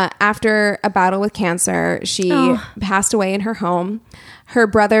 after a battle with cancer, she passed away in her home. Her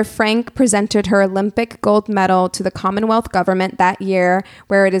brother Frank presented her Olympic gold medal to the Commonwealth government that year,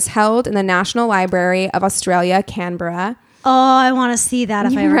 where it is held in the National Library of Australia, Canberra. Oh, I want to see that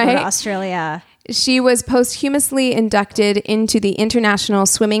if I ever go to Australia. She was posthumously inducted into the International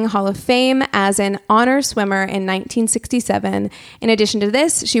Swimming Hall of Fame as an honor swimmer in 1967. In addition to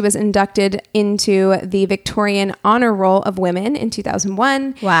this, she was inducted into the Victorian Honor Roll of Women in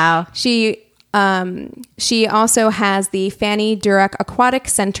 2001. Wow. She also has the Fanny Durack Aquatic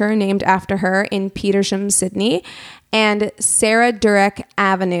Centre named after her in Petersham, Sydney, and Sarah Durack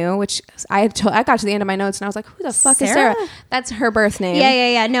Avenue, which I got to the end of my notes and I was like, who the fuck is Sarah? That's her birth name.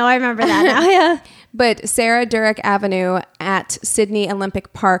 Yeah. No, I remember that now. Yeah. But Sarah Durack Avenue at Sydney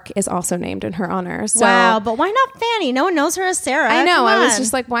Olympic Park is also named in her honor. So, wow, but why not Fanny? No one knows her as Sarah. I know. I was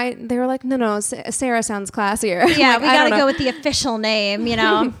just like, why? They were like, no, Sarah sounds classier. Yeah, like, we got to go with the official name, you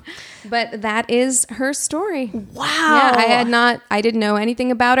know. But that is her story. Wow. Yeah, I didn't know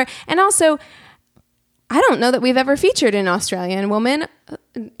anything about her. And also, I don't know that we've ever featured an Australian woman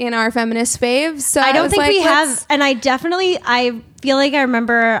in our feminist faves. So I don't think we have. And I feel like I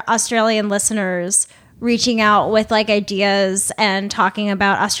remember Australian listeners reaching out with like ideas and talking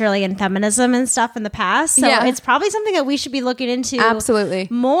about Australian feminism and stuff in the past. So it's probably something that we should be looking into absolutely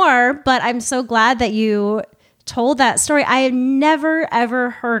more. But I'm so glad that you told that story. I had never, ever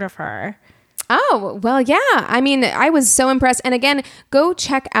heard of her. Oh, well, yeah. I mean, I was so impressed. And again, go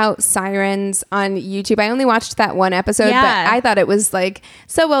check out Sirens on YouTube. I only watched that one episode, but I thought it was like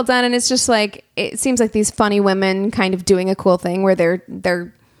so well done. And it's just like, it seems like these funny women kind of doing a cool thing where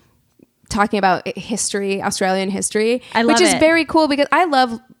they're talking about history, Australian history, which is very cool because I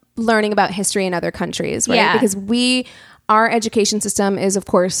love learning about history in other countries, right? Yeah. Because our education system is, of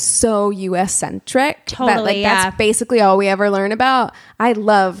course, so U.S. centric. Totally, that's basically all we ever learn about. I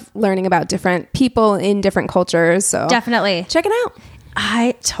love learning about different people in different cultures. So definitely check it out.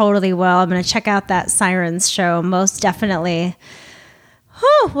 I totally will. I'm going to check out that Sirens show, most definitely.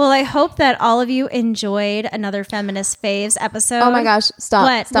 Oh, well, I hope that all of you enjoyed another Feminist Faves episode. Oh my gosh! Stop!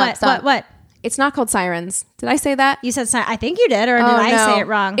 What? It's not called Sirens. Did I say that? You said I think you did, or did I say it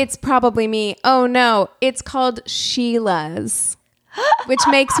wrong? It's probably me. Oh no, it's called Sheila's, which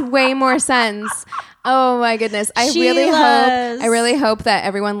makes way more sense. Oh my goodness. I really hope that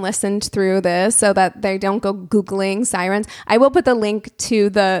everyone listened through this so that they don't go Googling Sirens. I will put the link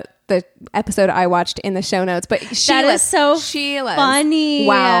to the episode I watched in the show notes, but that is so funny.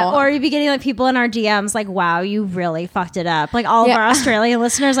 Wow. Or you'd be getting like people in our DMs like, wow, you really fucked it up. Like all of our Australian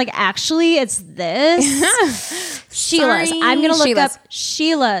listeners, like, actually it's this. Sheila's. I'm going to look up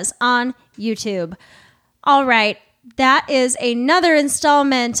Sheila's on YouTube. All right. That is another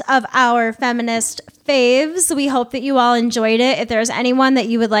installment of our Feminist faves. We hope that you all enjoyed it. If there's anyone that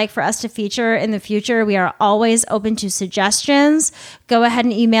you would like for us to feature in the future, we are always open to suggestions. Go ahead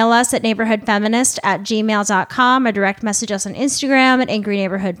and email us at neighborhoodfeminist@gmail.com or direct message us on Instagram at Angry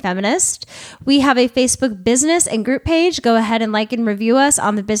Neighborhood Feminist. We have a Facebook business and group page. Go ahead and like and review us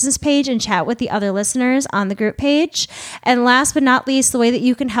on the business page and chat with the other listeners on the group page. And last but not least, the way that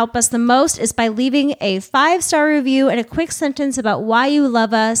you can help us the most is by leaving a 5-star review and a quick sentence about why you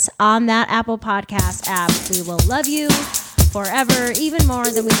love us on that Apple Podcast app. We will love you forever, even more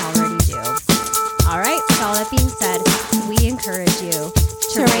than we already do. All right, with all that being said, we encourage you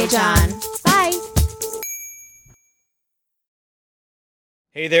to rage on. Bye.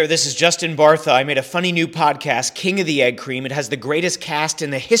 Hey there, this is Justin Bartha. I made a funny new podcast, King of the Egg Cream. It has the greatest cast in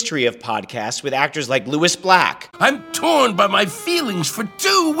the history of podcasts with actors like Louis Black. I'm torn by my feelings for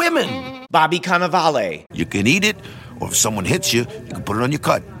 2 women. Bobby Cannavale. You can eat it, or if someone hits you, you can put it on your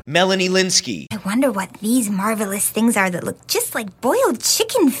cut. Melanie Linsky. I wonder what these marvelous things are that look just like boiled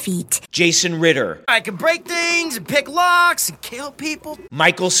chicken feet. Jason Ritter. I can break things and pick locks and kill people.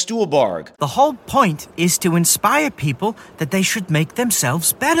 Michael Stuhlbarg. The whole point is to inspire people that they should make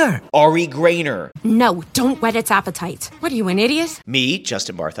themselves better. Ari Grainer. No, don't whet its appetite. What are you, an idiot? Me,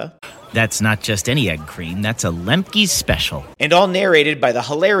 Justin Bartha. That's not just any egg cream, that's a Lemke's special. And all narrated by the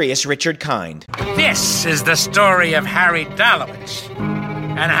hilarious Richard Kind. This is the story of Harry Dalowitz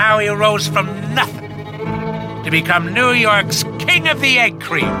and how he rose from nothing to become New York's King of the Egg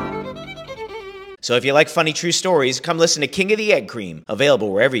Cream. So if you like funny true stories, come listen to King of the Egg Cream,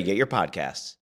 available wherever you get your podcasts.